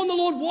 Wait upon the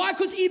Lord. Why?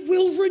 Because it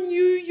will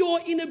renew your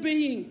inner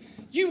being.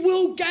 You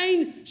will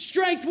gain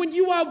strength when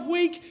you are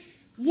weak.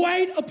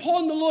 Wait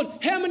upon the Lord.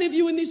 How many of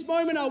you in this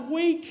moment are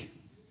weak?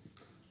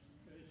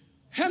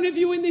 How many of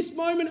you in this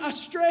moment are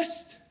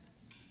stressed?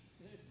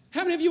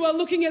 How many of you are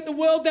looking at the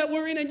world that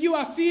we're in and you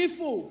are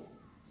fearful?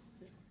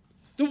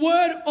 The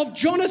word of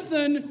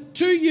Jonathan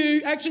to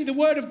you, actually the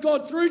word of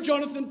God through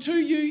Jonathan to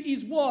you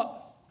is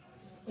what?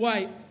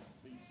 Wait.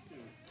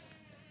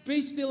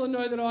 Be still and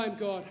know that I am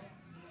God.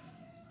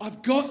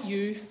 I've got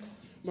you.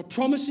 My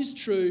promise is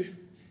true.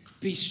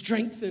 Be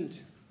strengthened.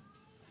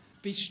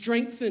 Be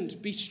strengthened.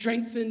 Be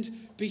strengthened.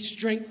 Be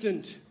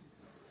strengthened.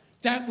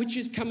 That which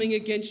is coming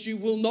against you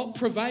will not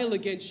prevail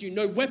against you.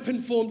 No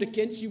weapon formed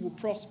against you will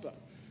prosper.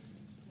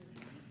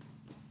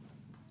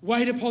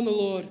 Wait upon the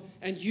Lord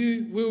and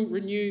you will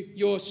renew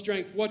your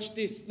strength. Watch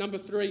this. Number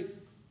 3.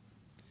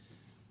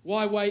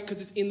 Why wait?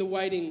 Because it's in the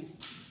waiting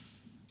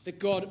that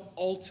God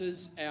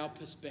alters our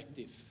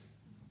perspective.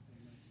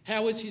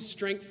 How is his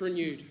strength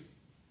renewed?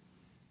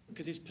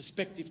 Because his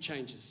perspective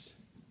changes.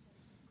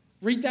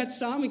 Read that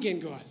psalm again,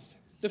 guys.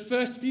 The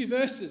first few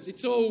verses.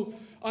 It's all,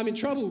 I'm in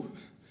trouble.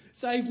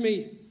 Save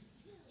me.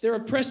 They're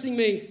oppressing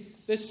me.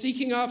 They're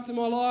seeking after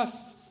my life.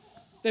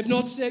 They've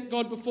not set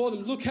God before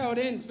them. Look how it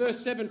ends. Verse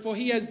 7, for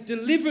he has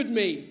delivered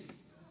me.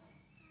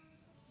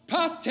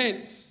 Past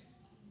tense.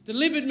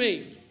 Delivered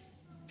me.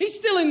 He's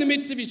still in the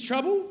midst of his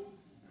trouble.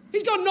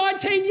 He's got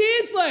 19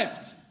 years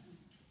left.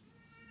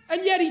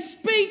 And yet he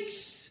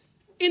speaks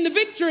in the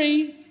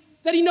victory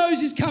that he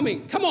knows is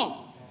coming. Come on.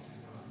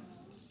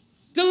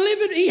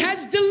 Delivered. He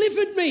has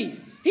delivered me.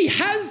 He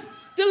has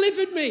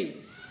delivered me.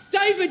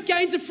 David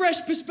gains a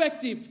fresh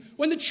perspective.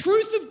 When the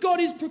truth of God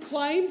is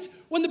proclaimed,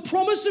 when the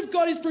promise of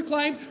God is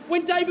proclaimed,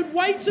 when David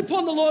waits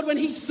upon the Lord, when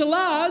he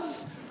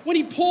selahs, when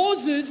he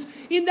pauses,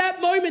 in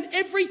that moment,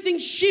 everything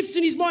shifts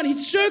in his mind.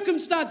 His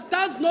circumstance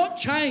does not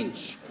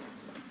change,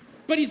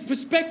 but his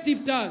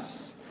perspective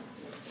does.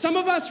 Some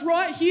of us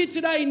right here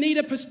today need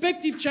a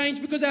perspective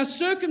change because our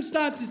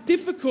circumstance is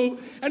difficult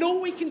and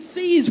all we can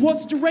see is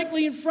what's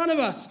directly in front of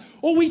us.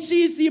 All we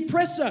see is the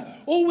oppressor.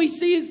 All we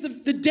see is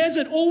the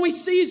desert. All we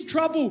see is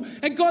trouble.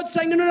 And God's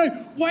saying,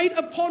 no, wait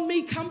upon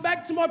me. Come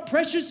back to my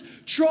precious,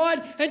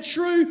 tried and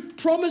true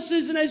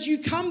promises. And as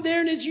you come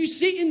there and as you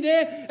sit in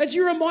there, as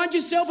you remind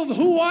yourself of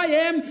who I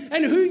am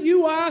and who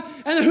you are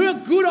and how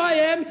good I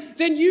am,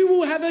 then you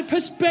will have a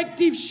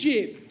perspective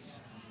shift.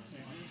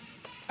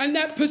 And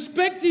that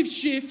perspective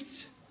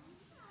shift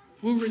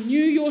will renew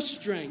your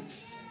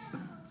strength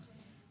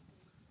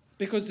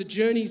because the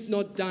journey's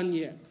not done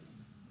yet.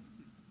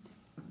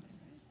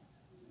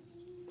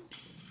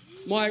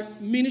 My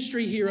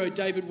ministry hero,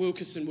 David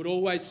Wilkerson, would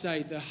always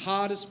say the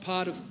hardest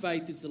part of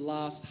faith is the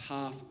last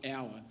half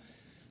hour.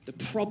 The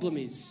problem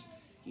is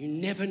you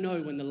never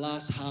know when the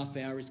last half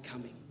hour is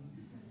coming.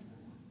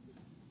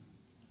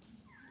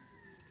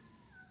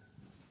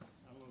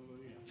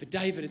 For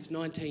David, it's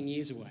 19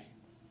 years away.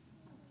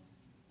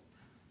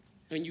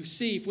 And you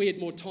see, if we had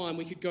more time,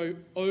 we could go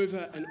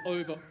over and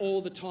over all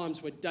the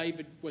times where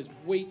David was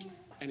weak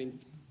and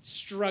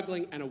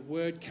struggling and a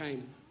word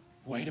came,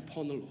 wait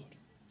upon the Lord.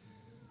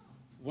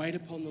 Wait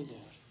upon the Lord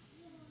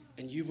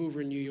and you will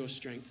renew your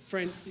strength.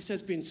 Friends, this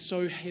has been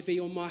so heavy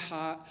on my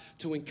heart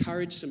to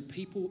encourage some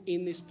people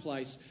in this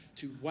place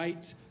to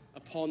wait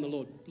upon the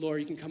Lord. Laura,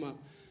 you can come up.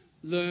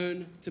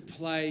 Learn to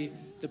play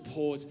the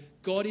pause.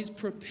 God is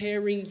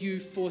preparing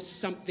you for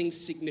something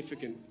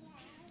significant.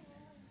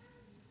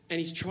 And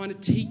he's trying to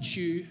teach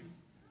you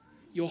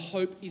your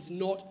hope is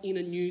not in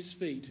a news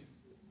feed.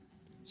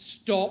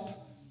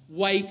 Stop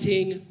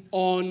waiting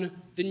on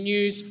the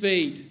news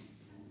feed.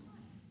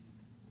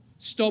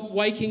 Stop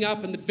waking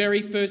up and the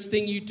very first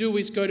thing you do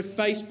is go to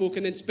Facebook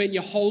and then spend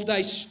your whole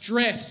day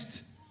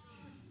stressed.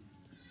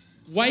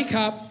 Wake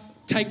up,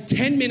 take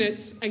 10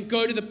 minutes and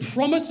go to the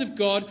promise of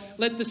God.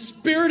 Let the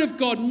Spirit of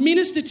God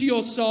minister to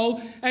your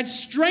soul and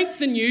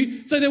strengthen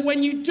you so that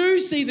when you do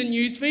see the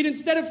news feed,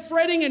 instead of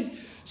fretting and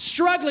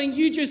struggling,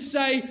 you just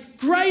say,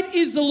 great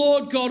is the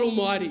Lord God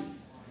Almighty.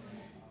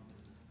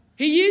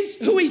 He is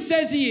who he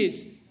says he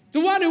is.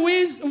 The one who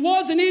is,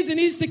 was and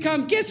is to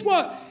come. Guess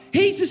what?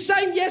 He's the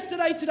same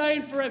yesterday, today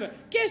and forever.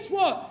 Guess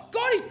what?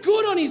 God is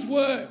good on his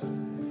word.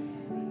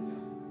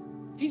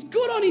 He's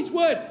good on his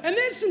word. And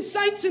there's some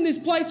saints in this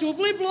place who have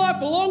lived life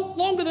for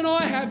longer than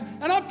I have.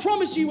 And I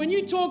promise you, when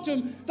you talk to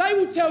them, they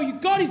will tell you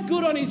God is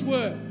good on his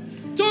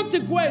word. Talk to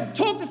Gwen,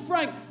 talk to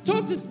Frank,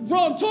 talk to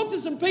Ron, talk to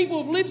some people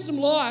who have lived some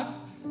life.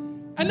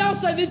 And they'll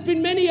say, there's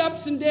been many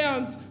ups and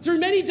downs. Through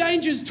many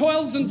dangers,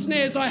 toils and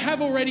snares, I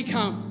have already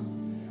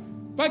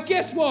come. But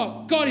guess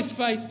what? God is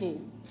faithful.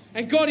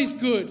 And God is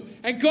good.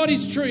 And God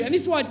is true. And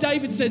this is why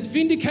David says,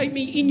 vindicate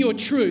me in your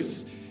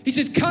truth. He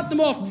says, cut them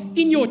off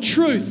in your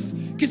truth.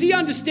 Because he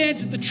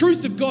understands that the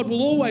truth of God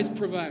will always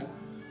prevail.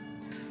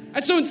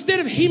 And so instead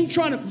of him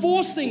trying to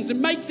force things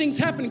and make things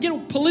happen and get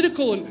all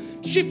political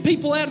and shift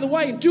people out of the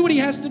way and do what he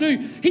has to do,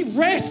 he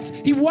rests,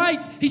 he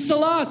waits, he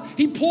selahs,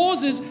 he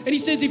pauses, and he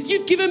says, if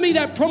you've given me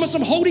that promise,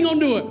 I'm holding on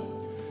to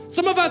it.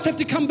 Some of us have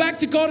to come back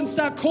to God and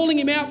start calling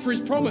him out for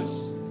his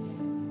promise.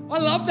 I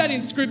love that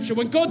in Scripture.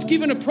 When God's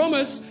given a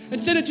promise,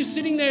 instead of just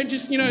sitting there and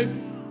just, no,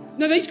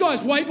 these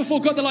guys wait before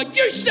God. They're like,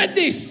 you said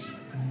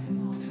this.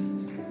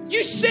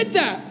 You said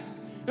that.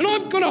 And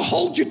I'm going to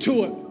hold you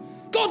to it.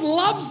 God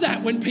loves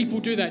that when people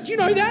do that. Do you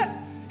know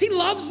that? He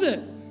loves it.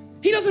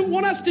 He doesn't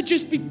want us to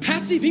just be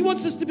passive. He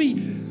wants us to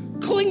be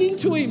clinging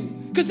to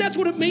him, because that's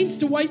what it means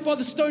to wait by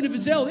the stone of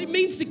Hazel. It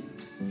means to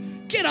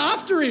get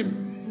after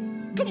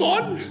him. Come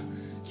on.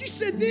 You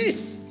said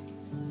this.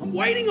 I'm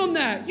waiting on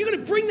that. You're going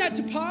to bring that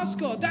to pass,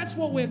 God. That's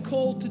what we're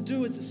called to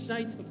do as the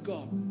saints of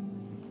God.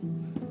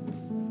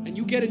 And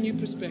you'll get a new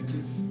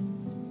perspective.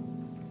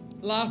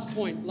 Last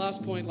point,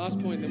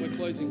 then we're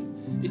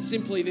closing, is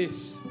simply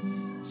this.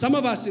 Some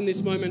of us in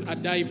this moment are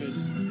David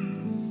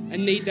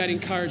and need that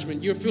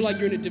encouragement. You feel like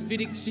you're in a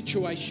Davidic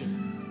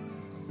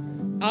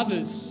situation.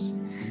 Others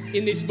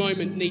in this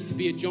moment need to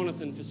be a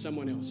Jonathan for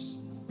someone else.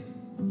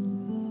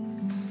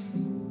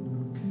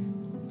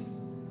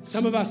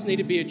 Some of us need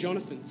to be a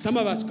Jonathan. Some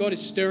of us, God is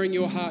stirring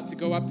your heart to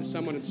go up to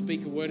someone and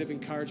speak a word of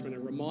encouragement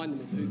and remind them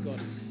of who God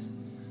is.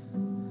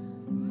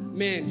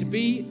 Man,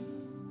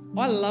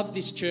 I love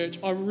this church.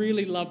 I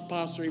really love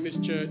pastoring this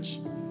church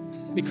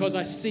because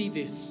I see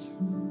this.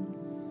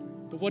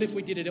 But what if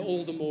we did it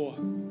all the more?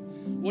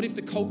 What if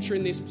the culture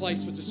in this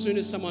place was as soon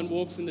as someone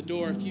walks in the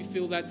door, if you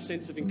feel that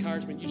sense of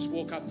encouragement, you just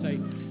walk up and say,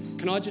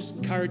 can I just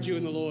encourage you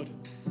in the Lord?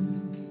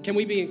 Can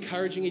we be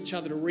encouraging each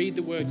other to read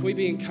the word? Can we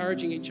be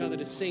encouraging each other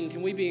to sing?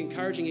 Can we be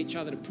encouraging each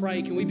other to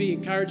pray? Can we be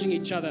encouraging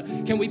each other?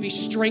 Can we be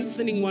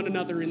strengthening one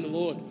another in the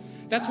Lord?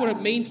 That's what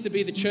it means to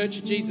be the church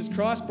of Jesus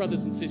Christ,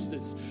 brothers and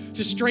sisters.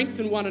 To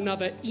strengthen one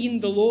another in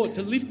the Lord,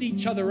 to lift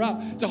each other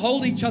up, to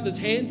hold each other's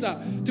hands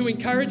up, to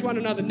encourage one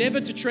another,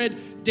 never to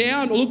tread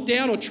down or look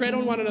down or tread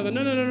on one another.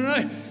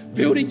 No.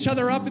 Build each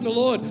other up in the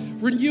Lord.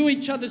 Renew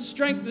each other's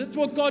strength. That's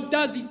what God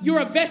does.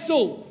 You're a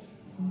vessel.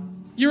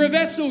 You're a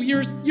vessel.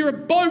 You're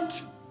a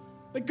boat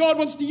that God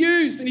wants to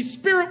use, and His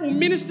Spirit will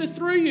minister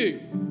through you.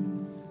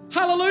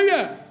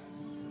 Hallelujah.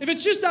 If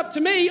it's just up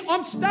to me,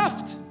 I'm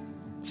stuffed.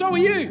 So are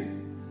you.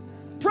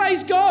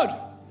 Praise God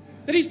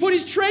that He's put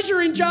His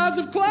treasure in jars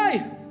of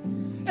clay.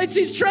 It's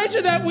His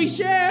treasure that we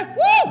share.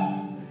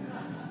 Woo!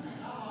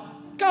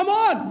 Come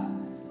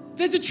on.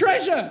 There's a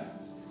treasure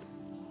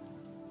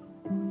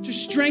to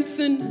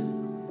strengthen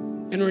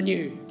and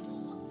renew.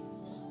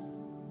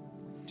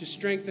 To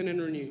strengthen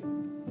and renew.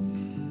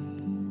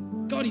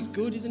 God is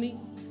good, isn't He?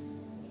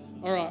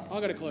 All right,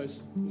 I've got to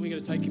close. We're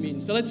going to take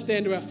communion. So let's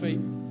stand to our feet.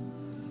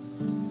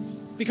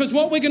 Because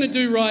what we're going to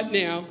do right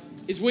now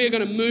is we're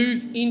going to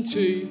move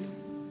into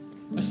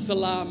a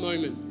Salah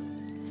moment.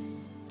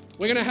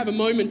 We're going to have a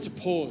moment to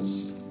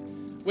pause.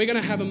 We're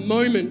going to have a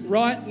moment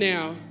right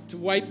now to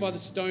wait by the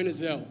stone of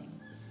Zel,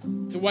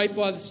 to wait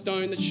by the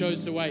stone that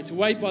shows the way, to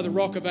wait by the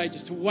rock of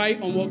ages, to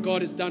wait on what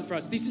God has done for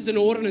us. This is an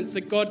ordinance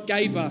that God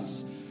gave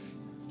us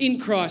in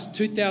Christ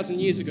 2,000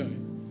 years ago.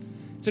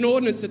 It's an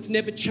ordinance that's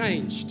never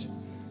changed.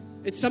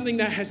 It's something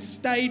that has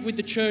stayed with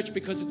the church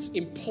because it's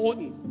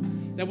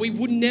important, that we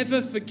would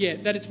never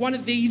forget, that it's one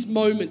of these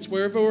moments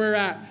wherever we're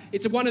at.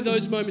 It's one of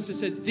those moments that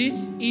says,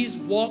 this is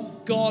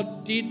what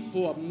God did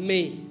for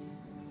me.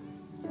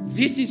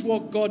 This is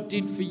what God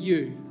did for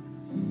you.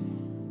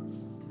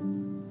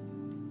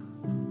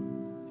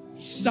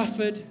 He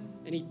suffered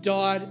and He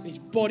died and His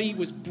body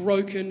was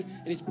broken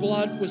and His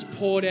blood was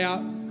poured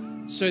out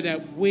so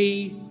that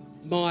we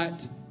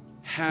might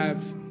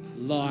have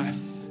life,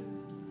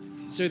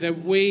 so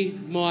that we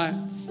might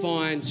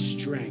find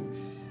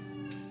strength.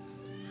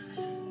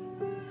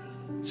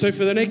 So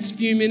for the next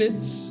few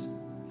minutes,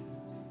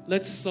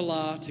 let's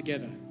Salah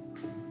together.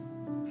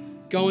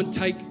 Go and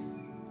take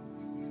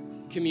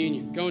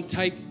communion. Go and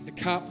take the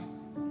cup.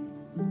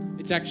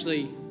 It's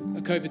actually a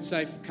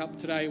COVID-safe cup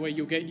today where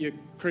you'll get your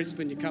crisp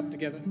and your cup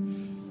together.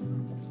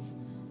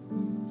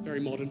 It's very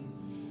modern.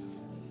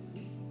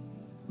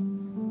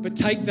 But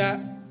take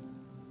that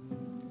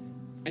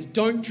and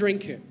don't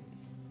drink it.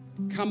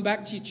 Come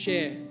back to your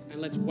chair and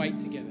let's wait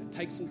together.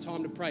 Take some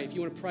time to pray. If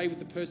you want to pray with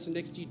the person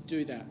next to you,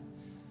 do that.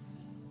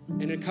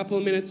 And in a couple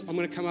of minutes, I'm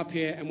going to come up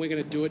here and we're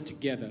going to do it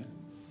together.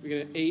 We're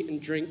going to eat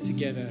and drink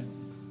together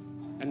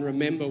and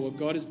remember what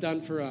God has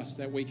done for us,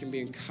 that we can be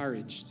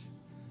encouraged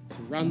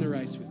to run the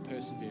race with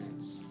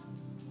perseverance.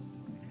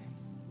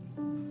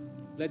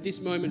 Let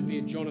this moment be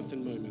a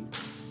Jonathan moment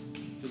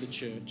for the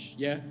church,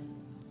 yeah?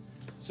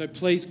 So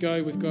please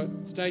go. We've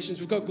got stations.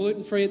 We've got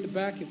gluten-free at the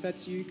back. If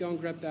that's you, go and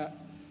grab that.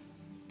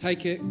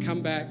 Take it,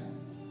 come back,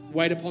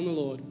 wait upon the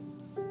Lord,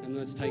 and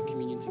let's take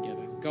communion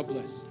together. God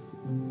bless.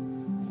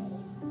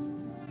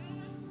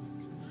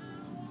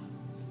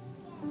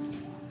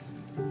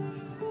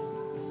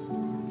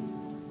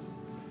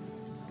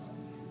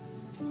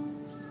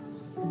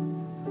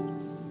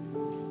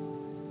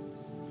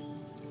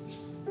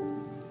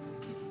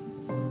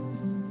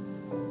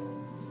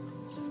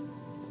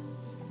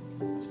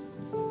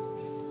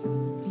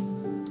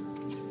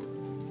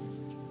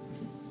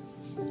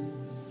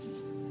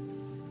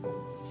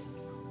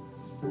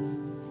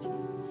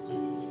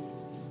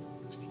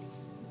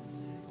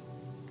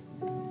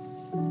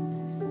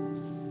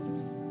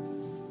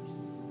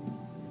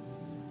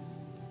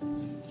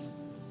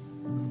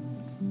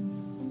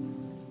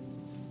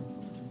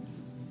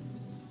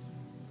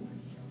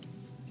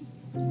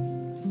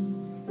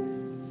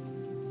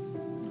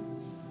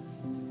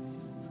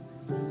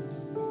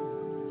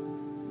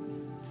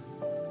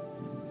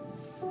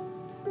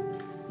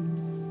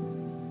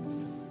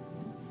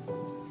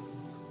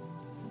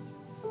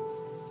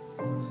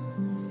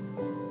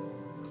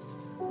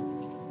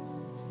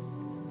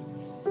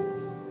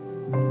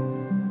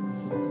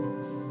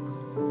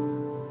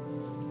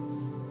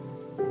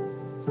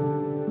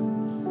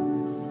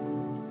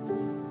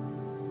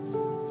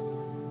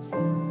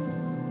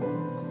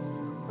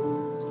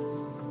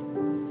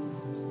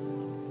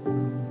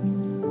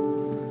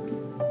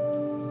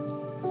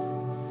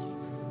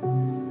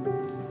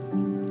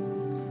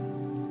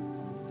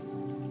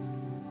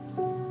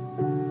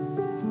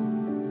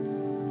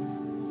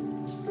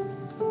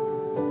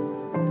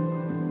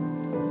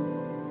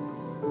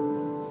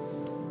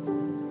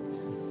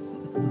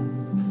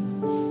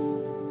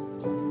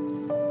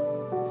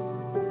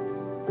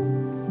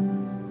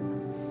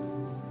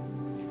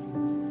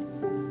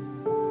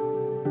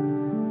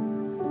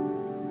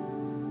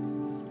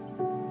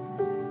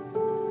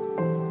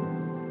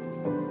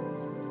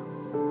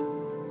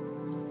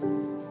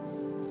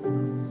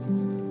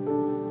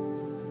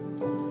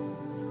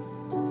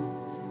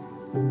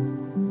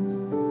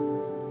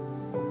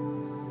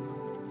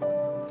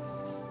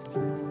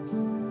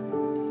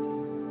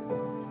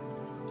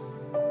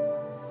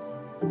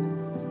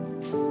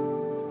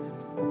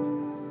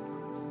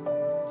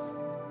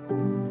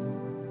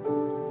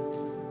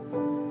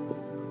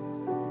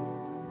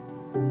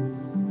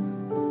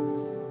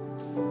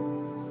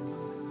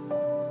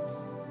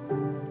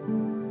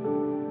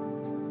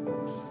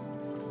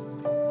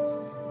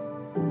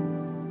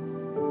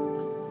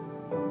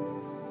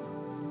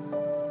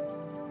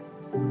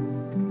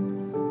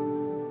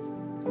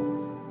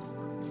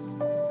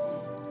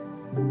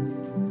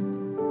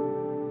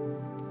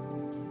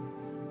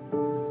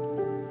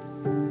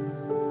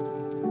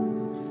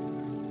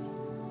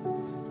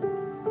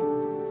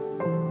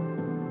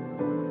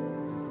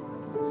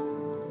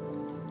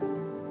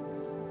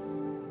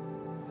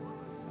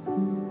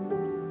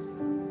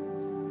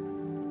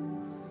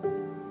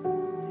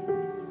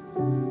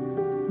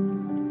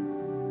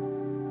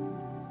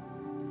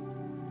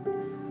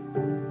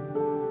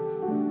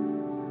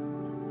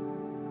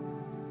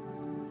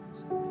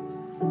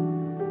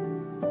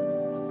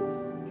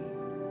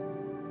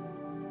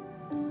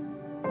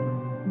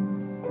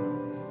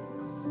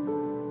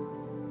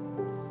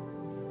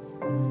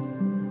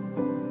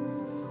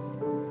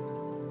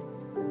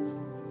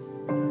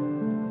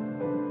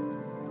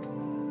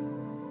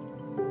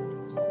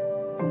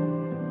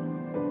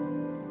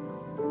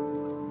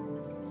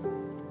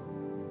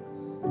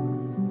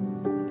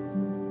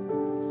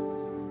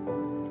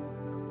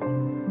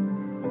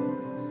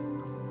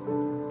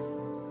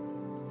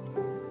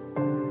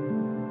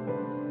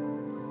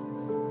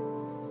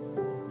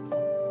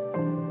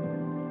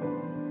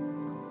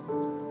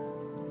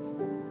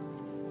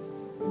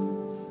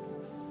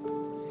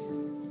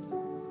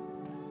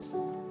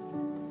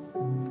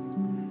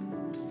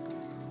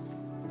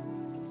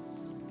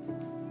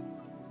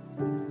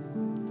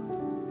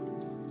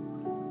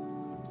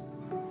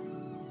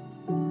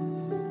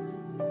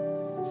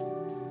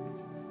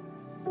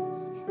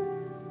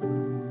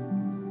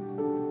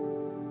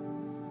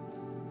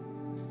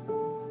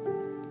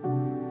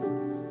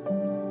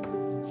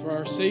 For I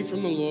received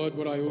from the Lord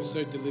what I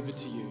also delivered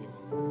to you,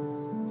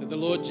 that the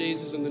Lord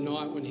Jesus on the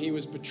night when he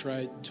was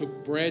betrayed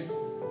took bread,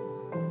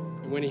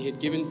 and when he had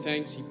given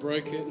thanks, he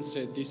broke it and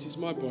said, "This is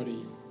my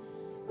body,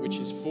 which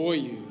is for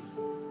you.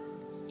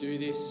 Do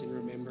this in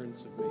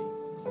remembrance of me."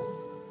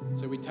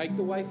 So we take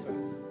the wafer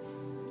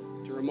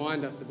to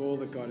remind us of all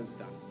that God has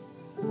done.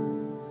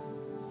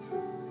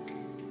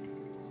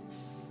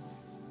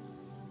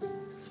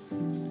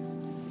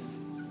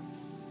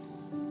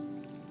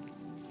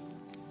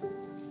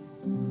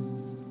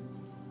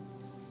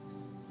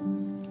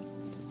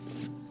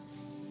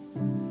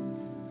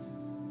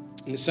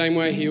 In the same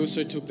way, he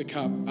also took the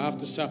cup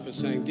after supper,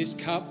 saying, "This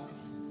cup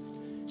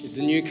is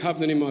the new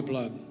covenant in my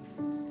blood.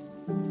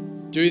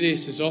 Do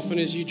this as often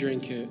as you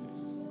drink it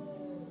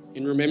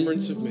in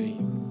remembrance of me.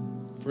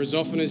 For as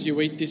often as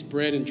you eat this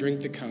bread and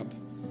drink the cup,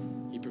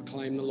 you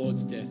proclaim the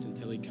Lord's death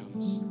until he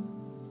comes."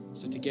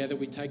 So together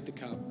we take the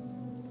cup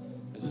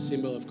as a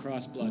symbol of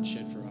Christ's blood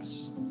shed for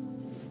us.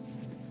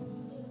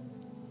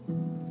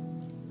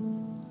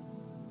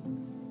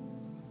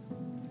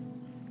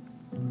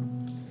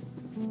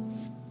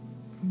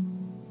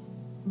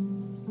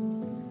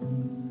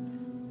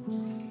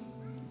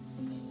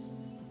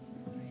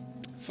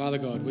 Father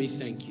God, we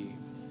thank you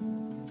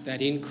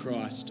that in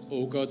Christ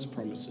all God's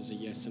promises are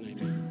yes and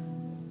amen.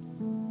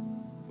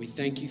 We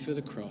thank you for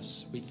the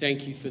cross. We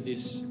thank you for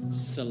this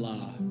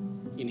Salah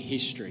in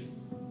history.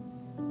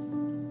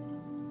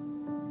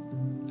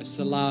 A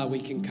Salah we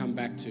can come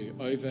back to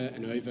over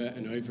and over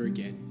and over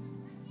again.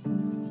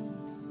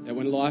 That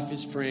when life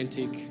is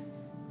frantic,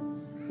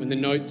 when the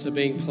notes are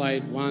being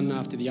played one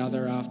after the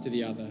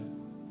other,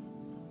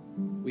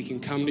 we can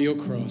come to your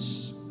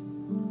cross.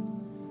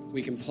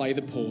 We can play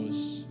the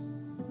pause,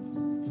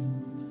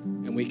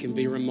 and we can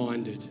be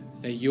reminded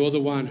that you're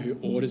the one who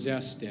orders our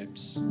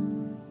steps.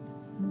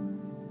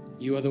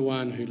 You are the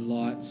one who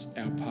lights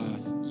our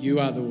path.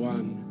 You are the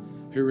one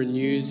who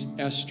renews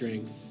our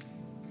strength.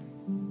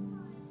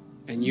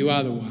 And you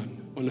are the one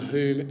on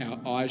whom our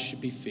eyes should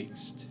be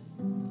fixed,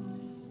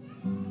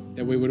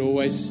 that we would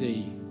always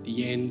see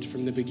the end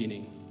from the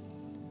beginning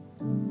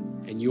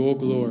and your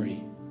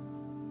glory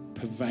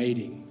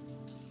pervading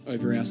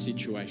over our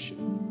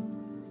situation.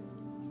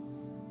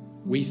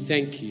 We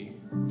thank you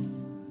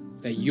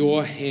that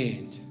your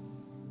hand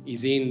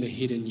is in the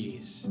hidden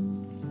years.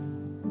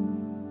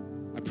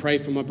 I pray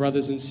for my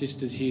brothers and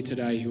sisters here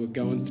today who are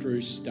going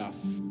through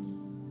stuff,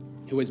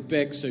 who, as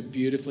Beck so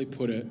beautifully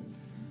put it,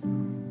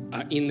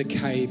 are in the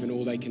cave and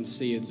all they can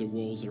see is the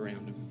walls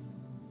around them.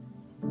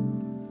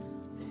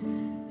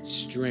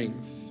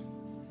 Strength,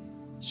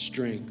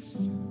 strength,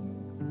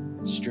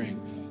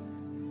 strength.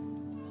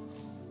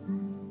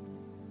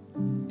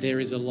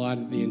 There is a light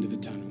at the end of the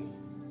tunnel.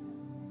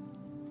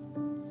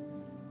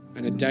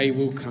 And a day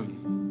will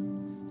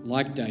come,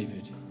 like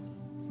David,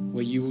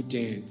 where you will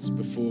dance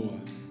before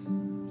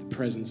the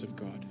presence of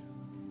God.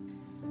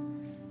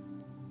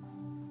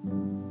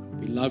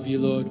 We love you,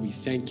 Lord. We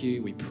thank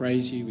you. We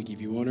praise you. We give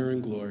you honor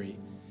and glory.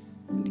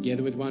 And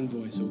together with one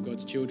voice, all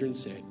God's children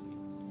said,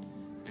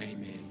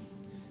 amen.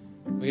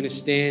 We're going to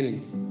stand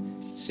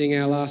and sing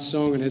our last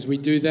song. And as we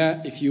do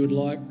that, if you would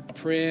like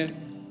prayer,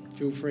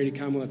 feel free to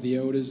come. We'll have the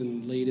elders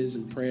and leaders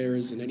and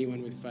prayers and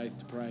anyone with faith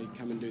to pray.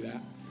 Come and do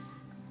that.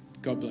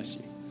 God bless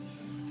you.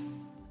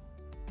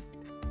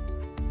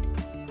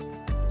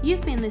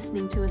 You've been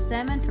listening to a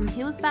sermon from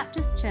Hills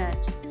Baptist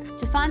Church.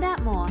 To find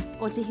out more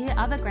or to hear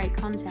other great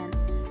content,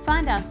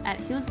 find us at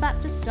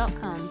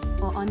hillsbaptist.com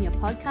or on your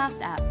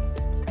podcast app.